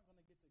you're not going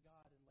to get to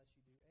God unless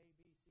you do A,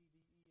 B, C, D,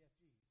 E, F,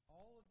 G.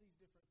 All of these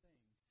different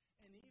things.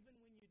 And even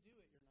when you do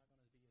it, you're not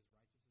going to be as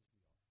righteous as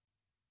we are.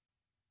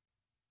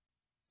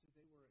 So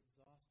they were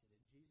exhausted.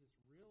 And Jesus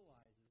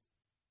realizes,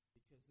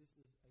 because this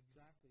is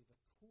exactly the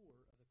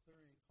core of the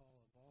clarion call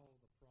of all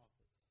the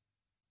prophets,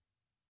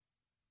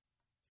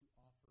 to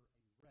offer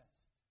a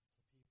rest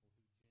to people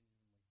who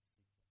genuinely seek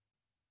it.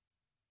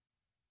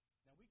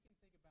 Now, we can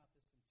think about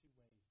this in 2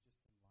 ways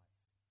just in life.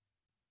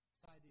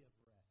 This idea of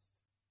rest.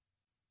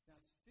 Now,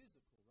 it's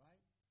physical,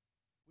 right?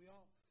 We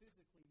all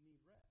physically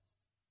need rest.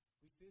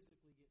 We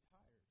physically get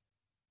tired.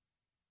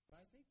 But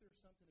I think there's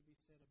something to be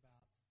said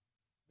about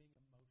being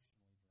emotionally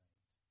drained.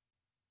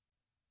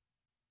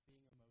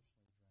 Being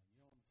emotionally drained.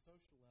 You know, on the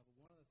social level,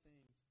 one of the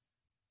things,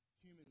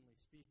 humanly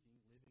speaking,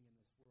 living in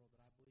this world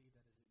that I believe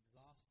that is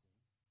exhausting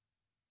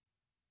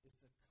is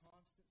the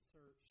constant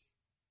search,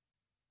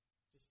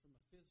 just from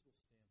a physical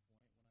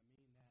standpoint, when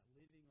I mean that,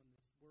 living on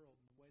this world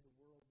and the way the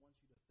world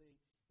wants you to think,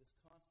 this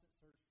constant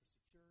search for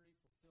security,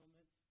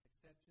 fulfillment,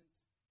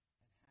 acceptance,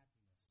 and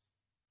happiness.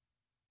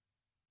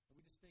 And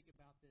we just think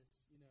about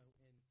this, you know,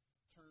 in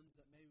terms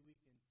that maybe we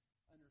can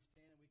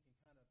understand and we can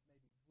kind of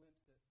maybe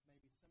glimpse that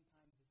maybe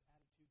sometimes this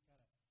attitude kind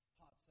of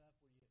pops up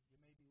where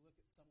you maybe look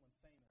at someone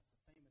famous, a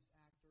famous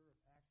actor or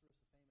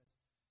actress,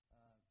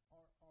 a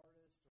famous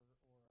artist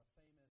or a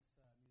famous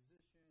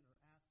musician or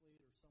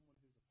athlete or someone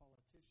who's a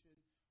politician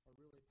or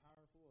really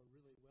powerful or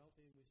really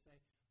wealthy, and we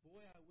say,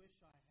 boy, I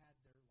wish I had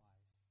their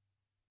life.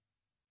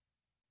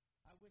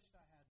 I wished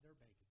I had their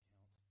bank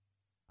account.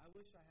 I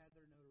wish I had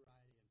their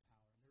notoriety and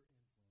power and their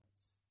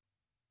influence.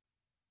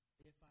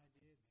 If I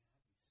did, man,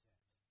 I'd be set.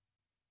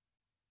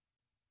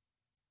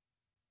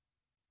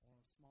 Or on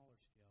a smaller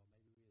scale,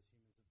 maybe we as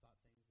humans have thought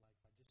things like,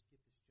 if I just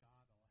get this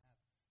job, I'll have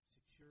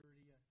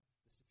security,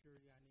 the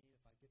security I need.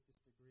 If I get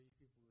this degree,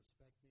 people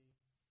respect me.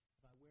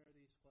 If I wear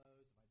these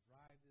clothes, if I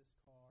drive this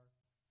car,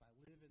 if I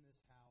live in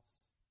this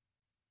house,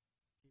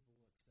 people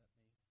will accept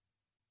me.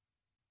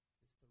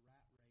 It's the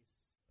rat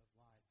race of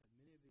life. And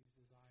many of these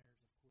desires,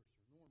 of course,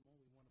 are normal.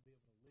 We want to be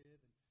able to live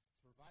and to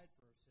provide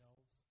for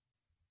ourselves.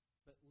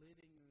 But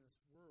living in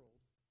this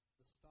world,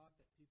 the stock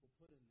that people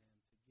put in them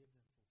to give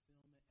them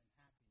fulfillment and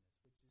happiness,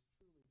 which is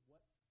truly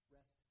what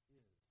rest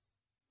is.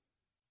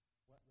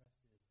 What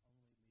rest is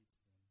only leads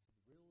them to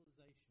the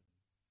realization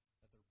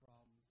that their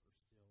problems are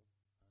still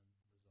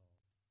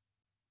unresolved.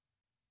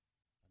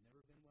 I've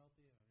never been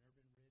wealthy, I've never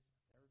been rich,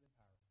 I've never been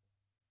powerful.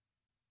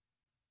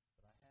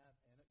 But I have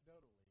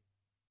anecdotally,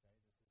 okay,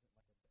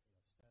 this isn't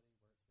like a study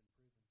where it's been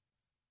proven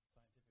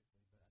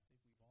scientifically, but I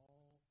think we've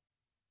all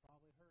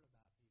probably heard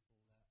about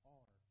people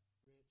that are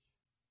rich,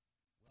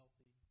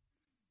 wealthy,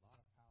 a lot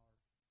of power,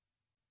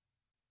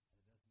 and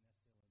it doesn't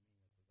necessarily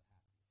mean that they're the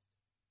happiest,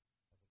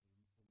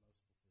 that they're the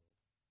most fulfilled.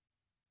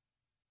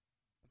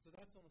 And so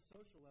that's on a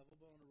social level,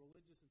 but on a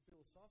religious and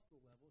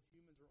philosophical level,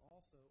 humans are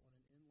also on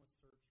an endless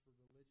search for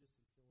religious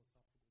and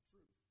philosophical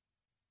truth.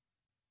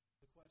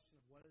 The question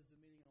of what is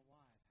the meaning of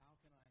life? How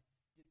can I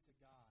get to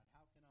God?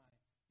 How can I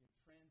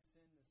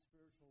transcend the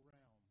spiritual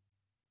realm?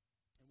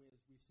 And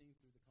as we've seen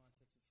through the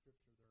context of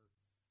Scripture,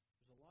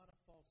 there's a lot of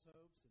false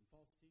hopes and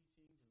false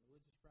teachings and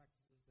religious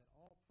practices that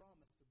all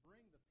promise to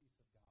bring the peace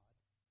of God,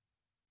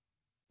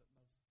 but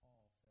most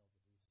all fail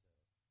to do so.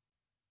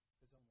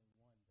 Because only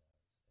one does,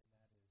 and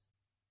that is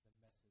the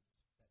message that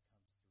comes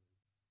through the one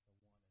and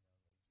only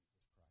Jesus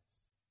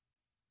Christ.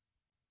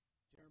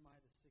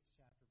 Jeremiah, the 6th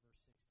chapter,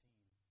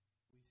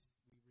 verse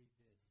 16, we read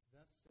this.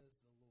 Thus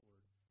says the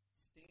Lord,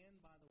 stand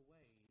by the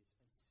ways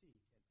and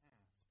seek and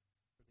ask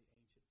for the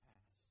ancient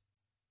paths,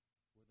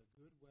 where the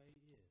good way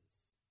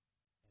is,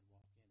 and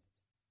walk in it.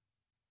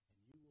 And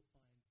you will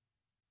find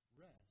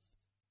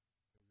rest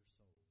for your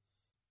souls.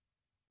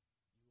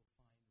 You will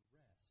find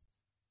rest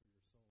for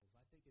your souls.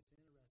 I think it's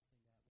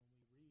interesting that when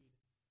we read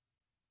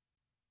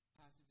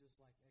passages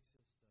like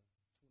Exodus, the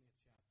 20th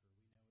chapter,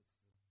 we know it's the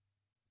chapter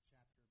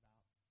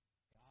about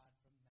God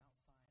from Mount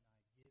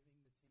Sinai giving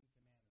the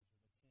 10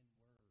 Commandments, or the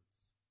 10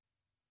 words.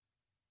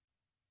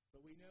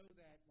 But we know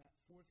that that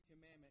 4th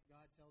commandment,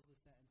 God tells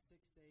us that in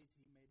 6 days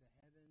He made the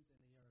heavens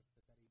and the earth,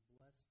 but that He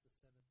blessed the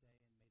 7th day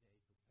and made it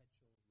a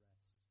perpetual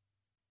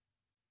rest.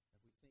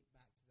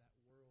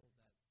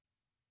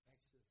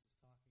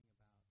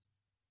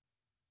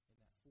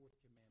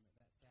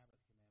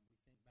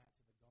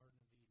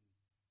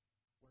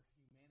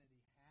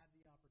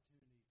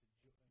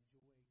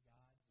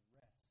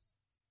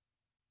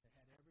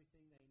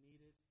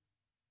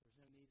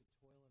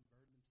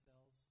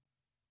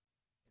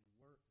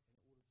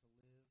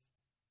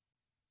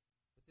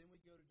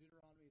 we go to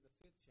Deuteronomy, the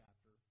 5th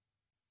chapter,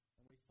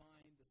 and we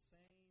find the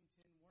same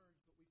 10 words,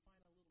 but we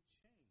find a little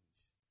change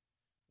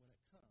when it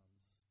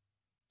comes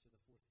to the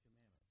 4th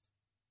commandment.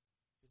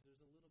 Because there's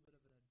a little bit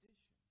of an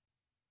addition.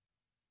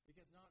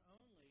 Because not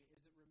only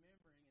is it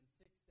remembering in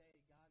 6th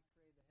day God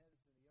created the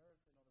heavens and the earth,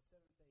 and on the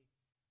 7th day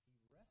he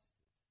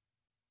rested.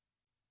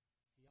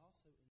 He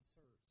also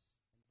inserts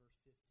in verse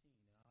 15,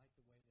 and I like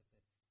the way that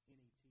the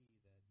NET,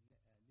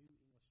 the New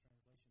English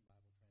Translation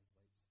Bible,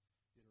 translates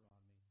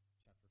Deuteronomy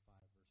chapter 5,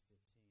 verse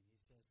 15. He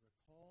says,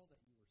 "Recall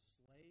that you were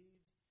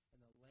slaves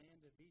in the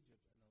land of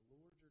Egypt, and the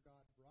Lord your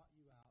God brought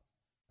you out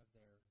of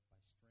there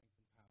by strength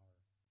and power."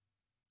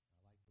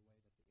 And I like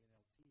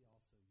the way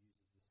that the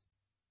NLT also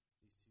uses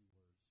these two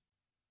words.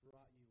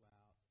 Brought you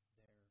out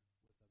there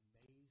with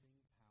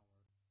amazing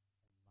power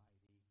and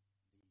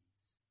mighty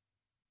deeds.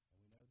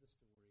 And we know the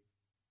story.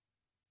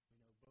 We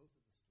know both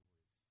of the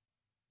stories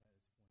that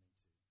it's pointing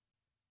to.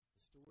 The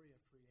story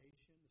of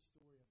creation, the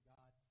story of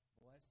God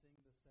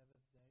blessing the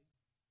 7th day,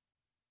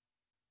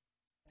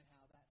 and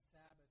how that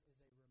Sabbath is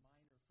a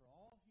reminder for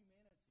all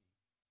humanity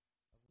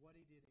of what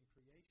he did in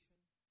creation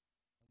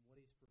and what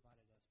he's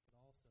provided us, but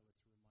also it's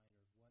a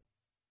reminder of what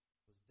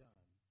was done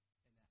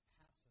in that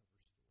Passover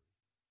story.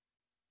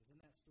 Because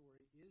in that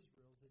story,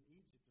 Israel's in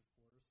Egypt,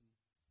 of course,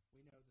 and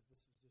we know that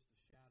this was just a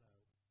shadow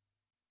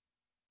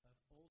of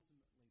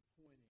ultimately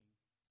pointing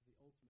to the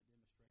ultimate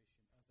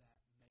demonstration of that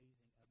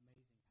amazing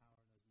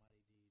power and those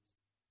mighty deeds,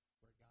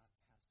 where God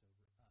passed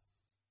over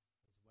us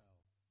as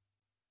well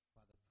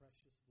by the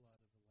precious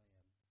blood of the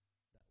Lamb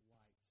that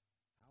wiped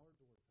our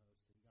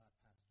doorposts, and God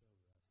passed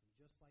over us. And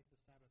just like the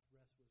Sabbath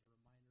rest was a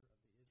reminder of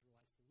the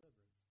Israelites'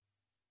 deliverance,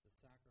 the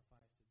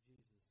sacrifice of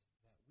Jesus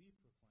that we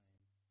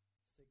proclaim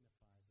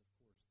signifies, of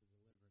course, the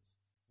deliverance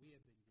we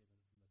have been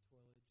given from the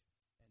toilage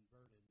and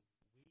burden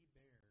we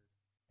bared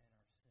and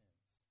our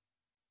sins.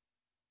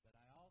 But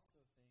I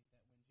also think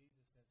that when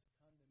Jesus says,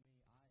 "Come to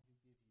me, I who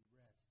give you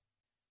rest,"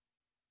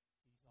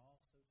 he's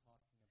also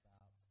talking about the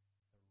rat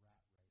race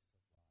of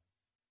life,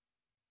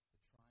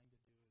 the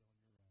trying to do it on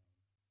your own,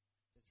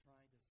 the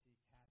trying to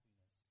seek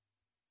happiness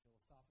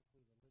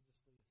philosophically,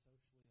 religiously,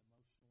 socially,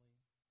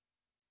 emotionally.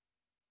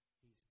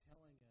 He's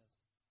telling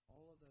us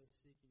all of those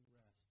seeking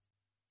rest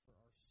for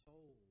our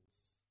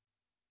souls,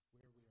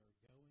 where we are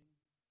going,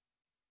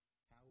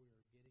 how we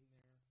are getting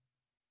there,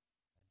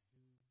 and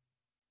who in which it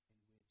comes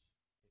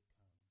through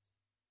him.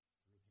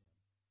 And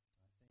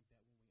I think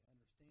that when we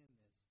understand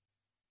this,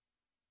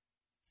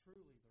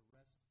 truly the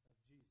rest of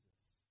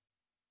Jesus,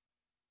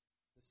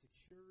 the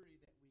security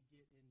that we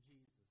get in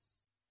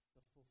Jesus,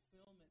 the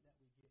fulfillment that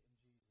we get in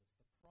Jesus,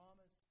 the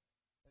promise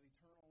of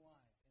eternal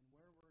life and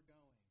where we're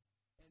going.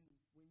 And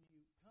when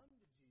you come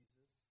to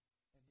Jesus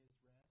and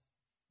his rest,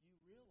 you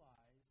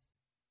realize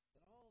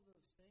that all of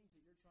those things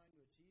that you're trying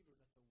to achieve, or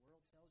that the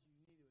world tells you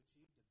need to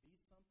achieve to be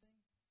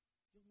something,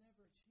 you'll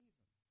never achieve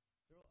them.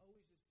 There will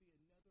always just be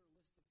another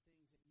list of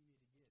things that you need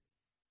to get,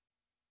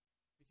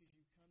 because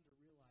you come to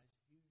realize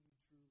who you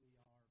truly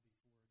are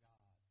before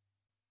God.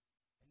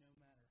 And no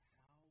matter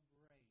how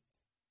great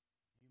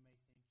you may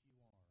think you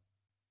are,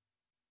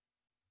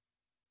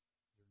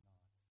 you're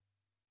not.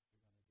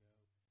 You're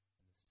going to go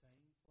in the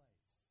same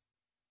place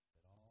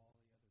that all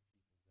the other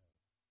people go.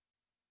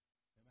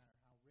 No matter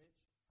how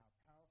rich, how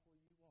powerful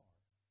you are.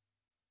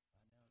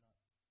 I know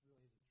not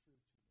really isn't true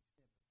to an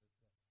extent,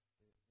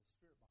 but the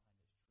spirit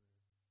behind it is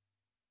true.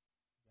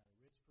 You've got a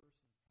rich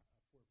person,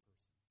 a poor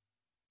person.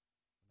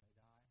 When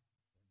they die,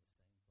 they're in the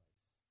same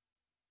place.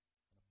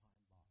 In a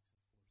pine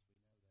box,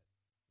 of course, we know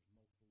that there's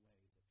multiple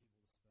ways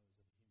that people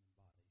dispose of a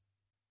human body.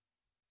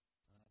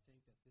 And I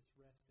think that this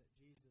rest that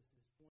Jesus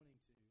is pointing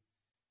to,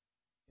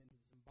 and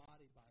is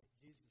embodied by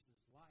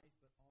Jesus' life,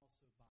 but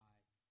also by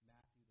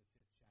Matthew, the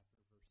 5th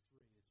chapter, verse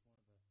 3. It's one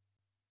of the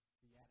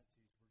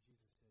Beatitudes where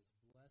Jesus says,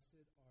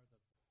 "Blessed are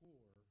the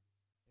poor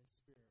in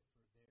spirit,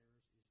 for theirs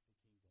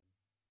is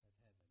the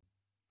kingdom of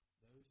heaven."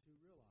 Those who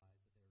realize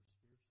that they are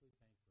spiritually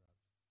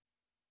bankrupt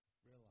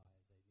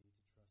realize they need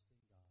to trust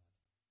in God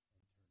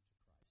and turn to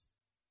Christ.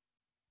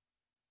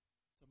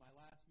 So my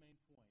last main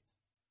point,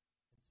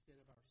 instead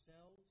of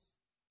ourselves,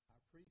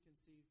 our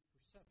preconceived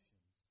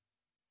perceptions,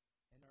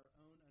 and our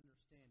own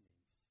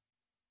understandings,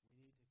 we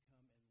need to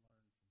come and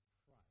learn from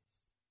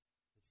Christ,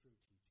 the true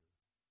teacher.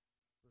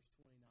 Verse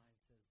 29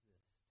 says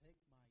this,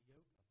 "Take my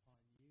yoke upon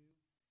you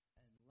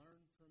and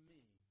learn from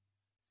me,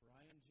 for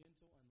I am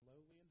gentle and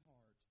lowly in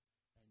heart,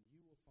 and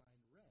you will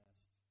find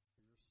rest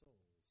for your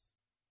souls."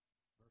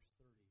 Verse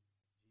 30,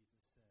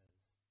 Jesus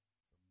says,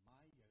 "For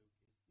my yoke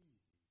is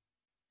easy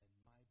and my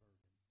burden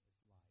is light."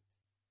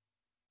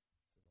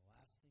 So the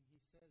last thing he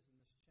says in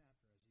this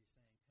chapter, as he's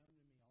saying, "Come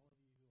to me, all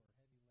of you who are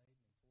heavy laden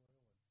and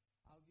toil,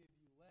 and I'll give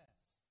you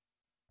rest."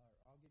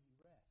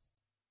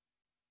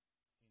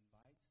 He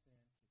invites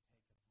them to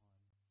take upon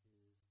his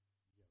yoke,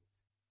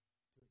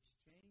 to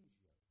exchange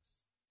yokes.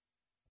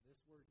 And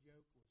this word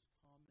yoke was a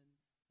common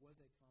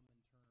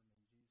term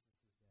in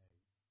Jesus'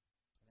 day.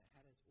 And it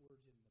had its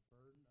origin in the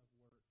burden of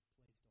work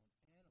placed on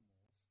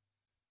animals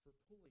for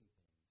pulling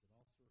things. It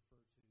also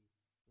referred to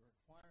the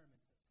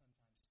requirements that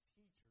sometimes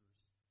teachers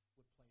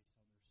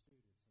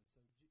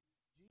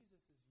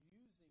Jesus is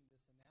using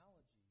this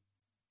analogy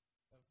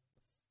of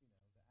the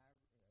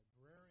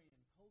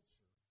agrarian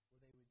culture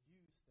where they would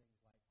use things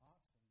like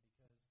oxen,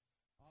 because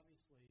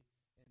obviously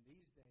in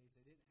these days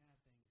they didn't have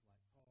things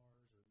like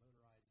cars or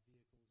motorized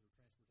vehicles or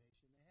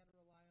transportation. They had to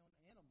rely on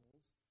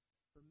animals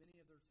for many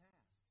of their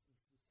tasks. And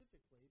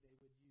specifically, they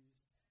would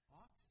use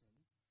oxen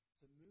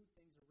to move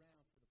things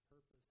around for the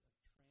purpose of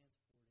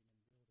transporting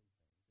and building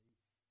things.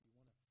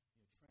 You want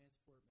to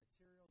transport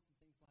materials and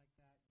things like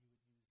that, you would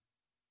use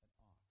an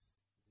ox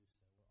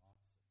to do so, or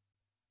oxen.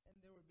 And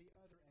there would be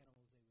other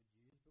animals they would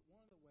use, but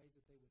one of the ways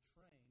that they would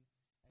train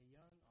a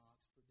young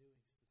ox for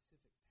doing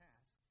specific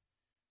tasks,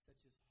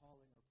 such as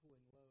hauling or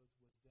pulling loads,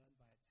 was done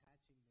by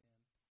attaching them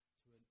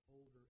to an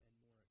older and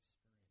more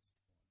experienced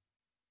one.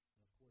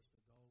 And of course,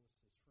 the goal was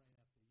to train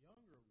up the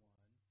younger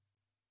one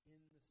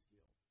in the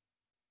skill.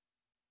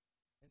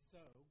 And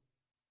so,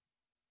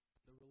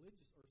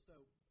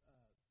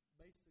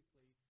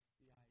 basically,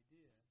 the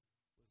idea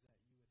was that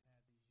you would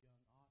have these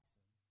young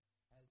oxen,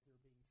 as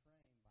they're being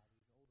trained by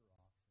these older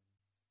oxen,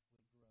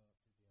 would grow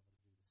up to be able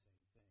to do the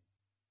same thing.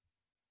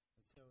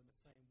 And so, in the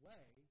same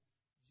way,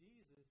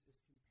 Jesus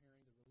is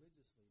comparing the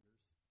religious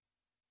leaders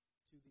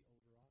to the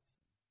older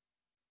oxen,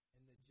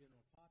 and the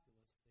general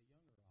populace, the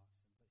younger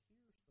oxen. But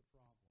here's the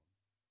problem.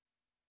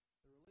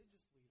 The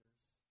religious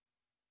leaders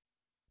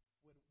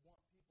would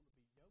want people to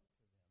be yoked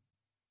to them,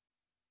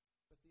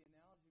 but the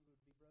analogy would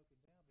be broken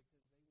down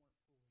because they weren't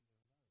pulling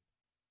their load.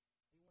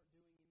 They weren't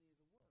doing any of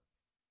the work.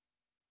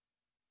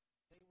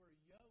 They were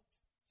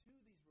yoked to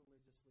these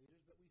religious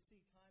leaders, but we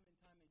see time and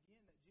time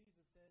again that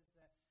Jesus says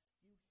that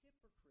you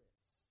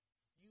hypocrites,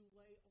 you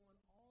lay on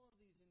all of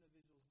these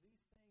individuals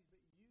these things,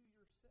 but you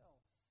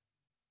yourself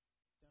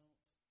don't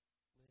lift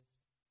a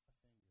finger. And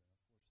of course, I'm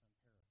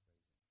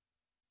paraphrasing.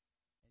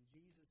 And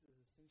Jesus is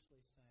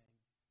essentially saying,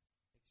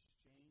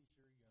 exchange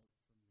your yoke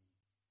for me.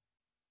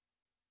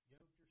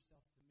 Yoke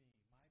yourself to me.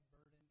 My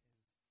burden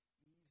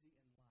is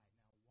easy and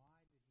light. Now, why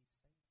did he say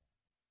that?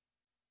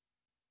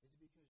 Is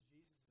it because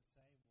Jesus is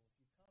saying, well, if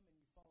you come and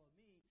you follow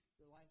me,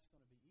 your life's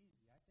going to be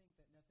easy? I think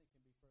that nothing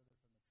can be further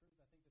from the truth.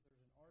 I think that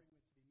there's an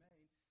argument to be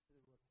made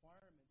that the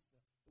requirements,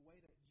 the way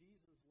that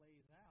Jesus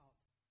lays out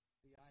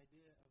the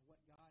idea of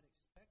what God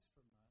expects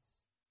from us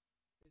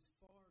is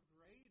far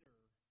greater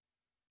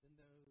than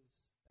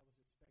those that was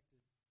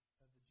expected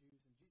of the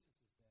Jews in Jesus'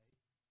 day.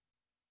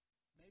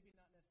 Maybe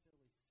not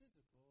necessarily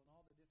physical and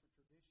all the different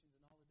traditions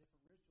and all the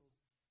different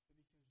rituals, but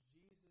because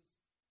Jesus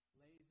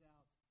lays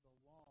out the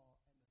law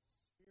and the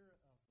spirit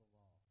of the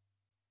law.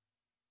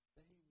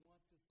 That he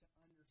wants us to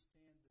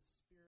understand the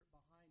spirit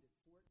behind it,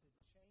 for it to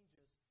change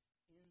us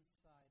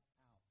inside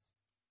out.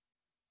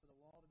 For the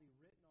law to be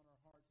written on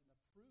our hearts, and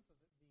the proof of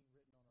it being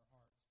written on our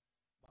hearts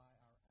by our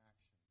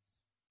actions.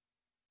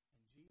 And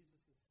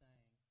Jesus is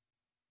saying,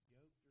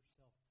 yoke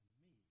yourself to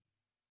me,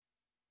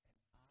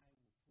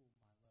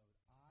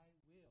 and I will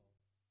pull my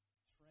load.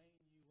 I will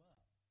train you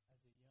up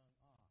as a young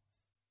ox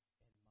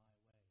in my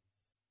ways.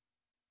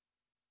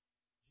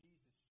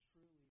 Jesus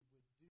truly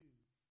would do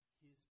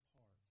his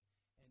part.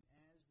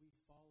 And as we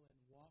follow and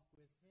walk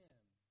with him,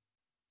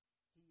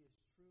 he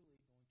is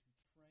truly going to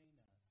train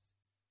us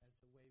as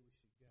the way we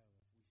should go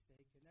if we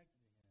stay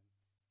connected to him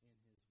in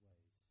his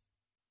ways.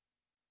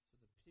 So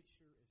the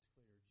picture is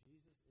clear.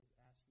 Jesus is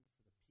asking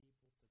for the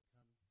people to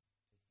come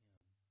to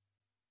him.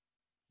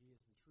 He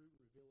is the true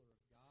revealer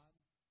of God,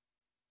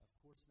 of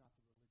course not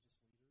the religious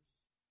leaders,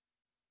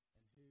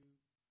 and who,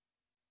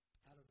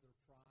 out of their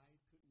pride,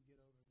 couldn't get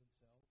over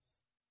themselves.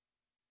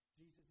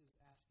 Jesus is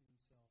asking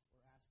us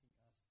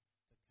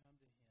to come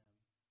to him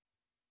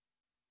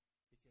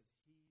because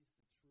he's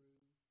the true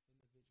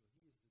individual.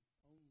 He is the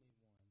only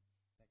one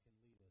that can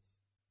lead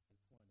us and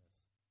point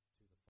us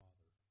to the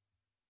Father.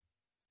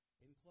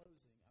 In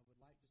closing, I would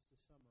like just to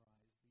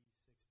summarize these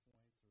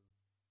 6 points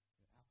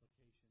or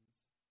applications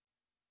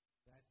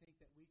that I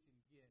think that we can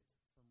get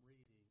from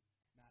reading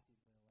Matthew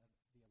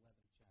the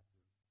 11th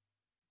chapter.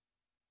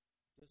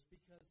 Just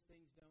because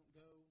things don't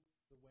go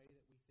the way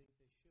that we think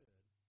they should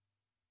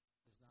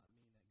does not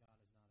mean that God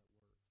is not at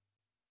work.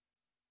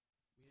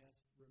 We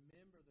must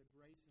remember the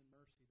grace and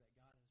mercy that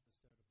God has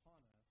bestowed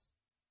upon us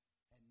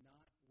and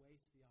not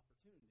waste the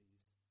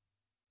opportunities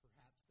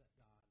perhaps that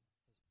God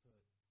has put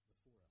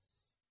before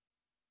us.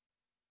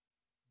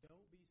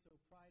 Don't be so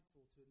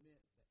prideful to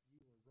admit that you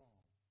were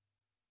wrong.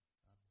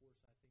 Of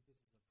course, I think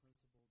this is a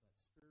principle that's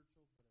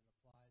spiritual, but it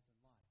applies in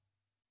life.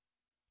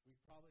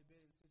 We've probably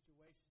been in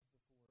situations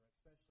before,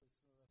 especially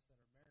some of us that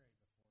are married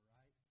before,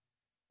 right?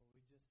 Where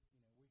we just,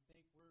 we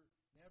think we're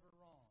never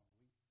wrong.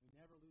 We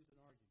never lose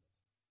an argument.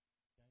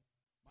 Okay?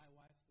 My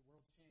wife's the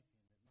world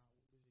champion at not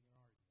losing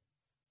an argument.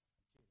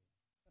 I'm kidding.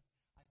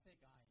 I think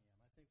I am.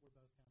 I think we're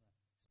both kind of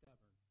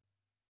stubborn.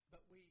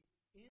 But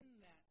in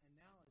that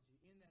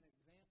analogy, in that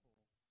example,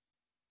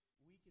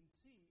 we can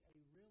see a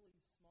really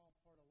small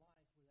part of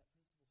life where that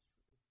principle is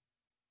true.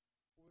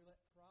 Where we let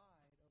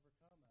pride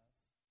overcome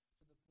us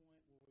to the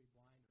point where we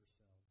blind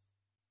ourselves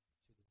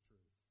to the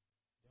truth.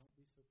 Don't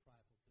be so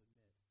prideful to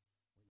admit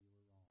when you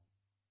were wrong.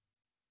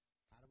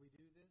 How do we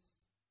do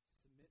this?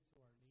 Submit to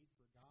our need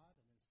for God. God,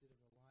 and instead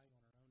of relying on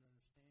our own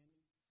understanding,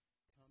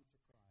 come to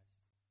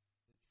Christ,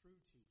 the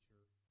true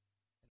teacher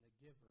and the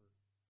giver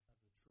of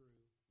the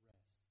true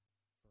rest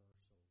for our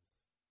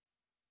souls.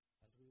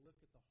 As we look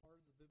at the heart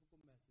of the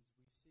biblical message,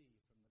 we see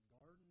from the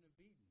Garden of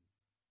Eden,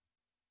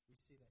 we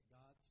see that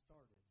God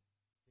started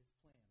his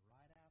plan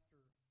right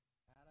after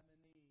Adam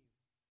and Eve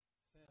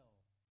fell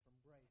from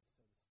grace,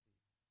 so to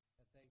speak.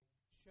 That they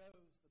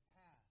chose the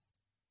path,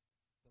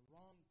 the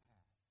wrong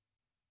path.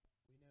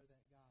 We know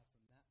that God,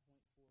 from that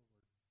point forward,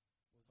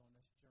 was on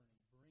this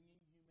journey, bringing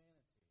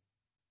humanity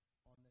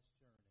on this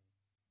journey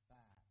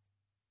back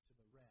to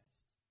the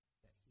rest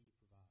that he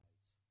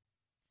provides.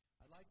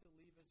 I'd like to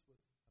leave us with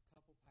a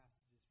couple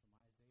passages from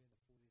Isaiah, the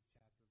 40th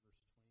chapter,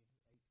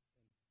 verse 28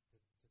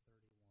 to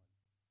 31.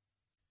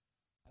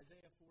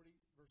 Isaiah 40,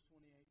 verse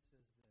 28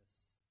 says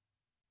this,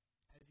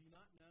 "Have you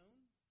not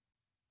known?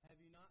 Have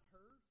you not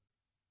heard?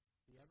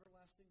 The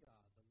everlasting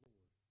God, the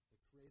Lord,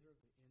 the creator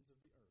of the ends of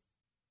the earth,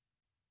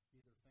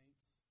 neither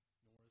faints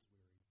nor is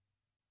weary.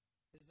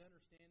 His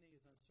understanding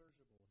is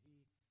unsearchable.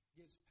 He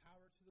gives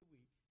power to the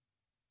weak,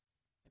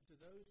 and to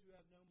those who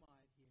have no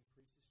might he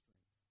increases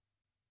strength.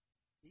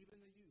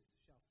 Even the youth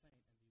shall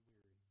faint and be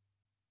weary,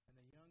 and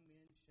the young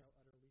men shall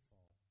utterly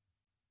fall.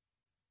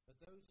 But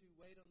those who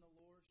wait on the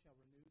Lord shall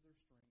renew their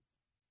strength.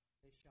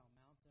 They shall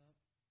mount up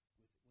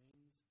with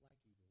wings like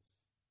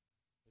eagles.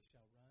 They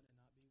shall run and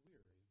not be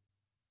weary,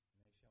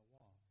 and they shall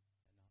walk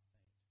and not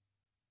faint."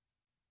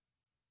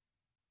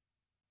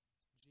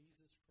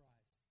 Jesus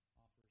Christ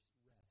offers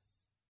rest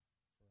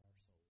for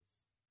our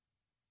souls.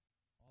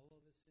 All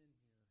of us in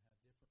here have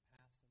different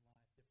paths in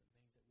life, different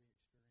things that we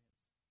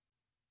experience.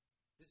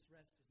 This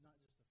rest is not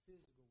just a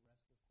physical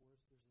rest, of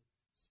course. There's a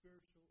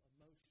spiritual,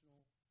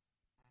 emotional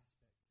aspect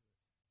to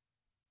it.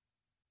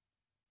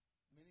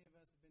 Many of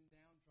us have been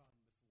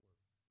downtrodden before.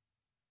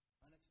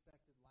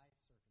 Unexpected life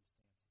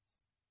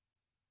circumstances.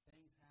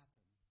 Things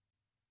happen.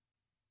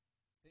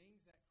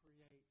 Things that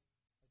create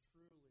a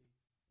truly